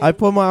 I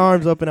put my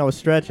arms up and I was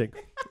stretching,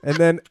 and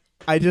then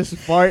I just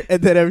fart,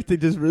 and then everything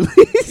just released.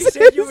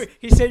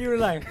 He said you were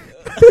like. he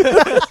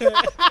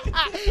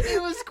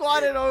was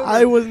squatted over.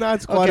 I was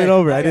not squatted Okay,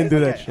 over. okay, I didn't do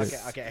that okay, shit.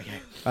 Okay.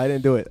 I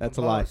didn't do it. That's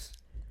a lie.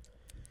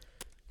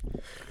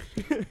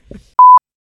 Compose.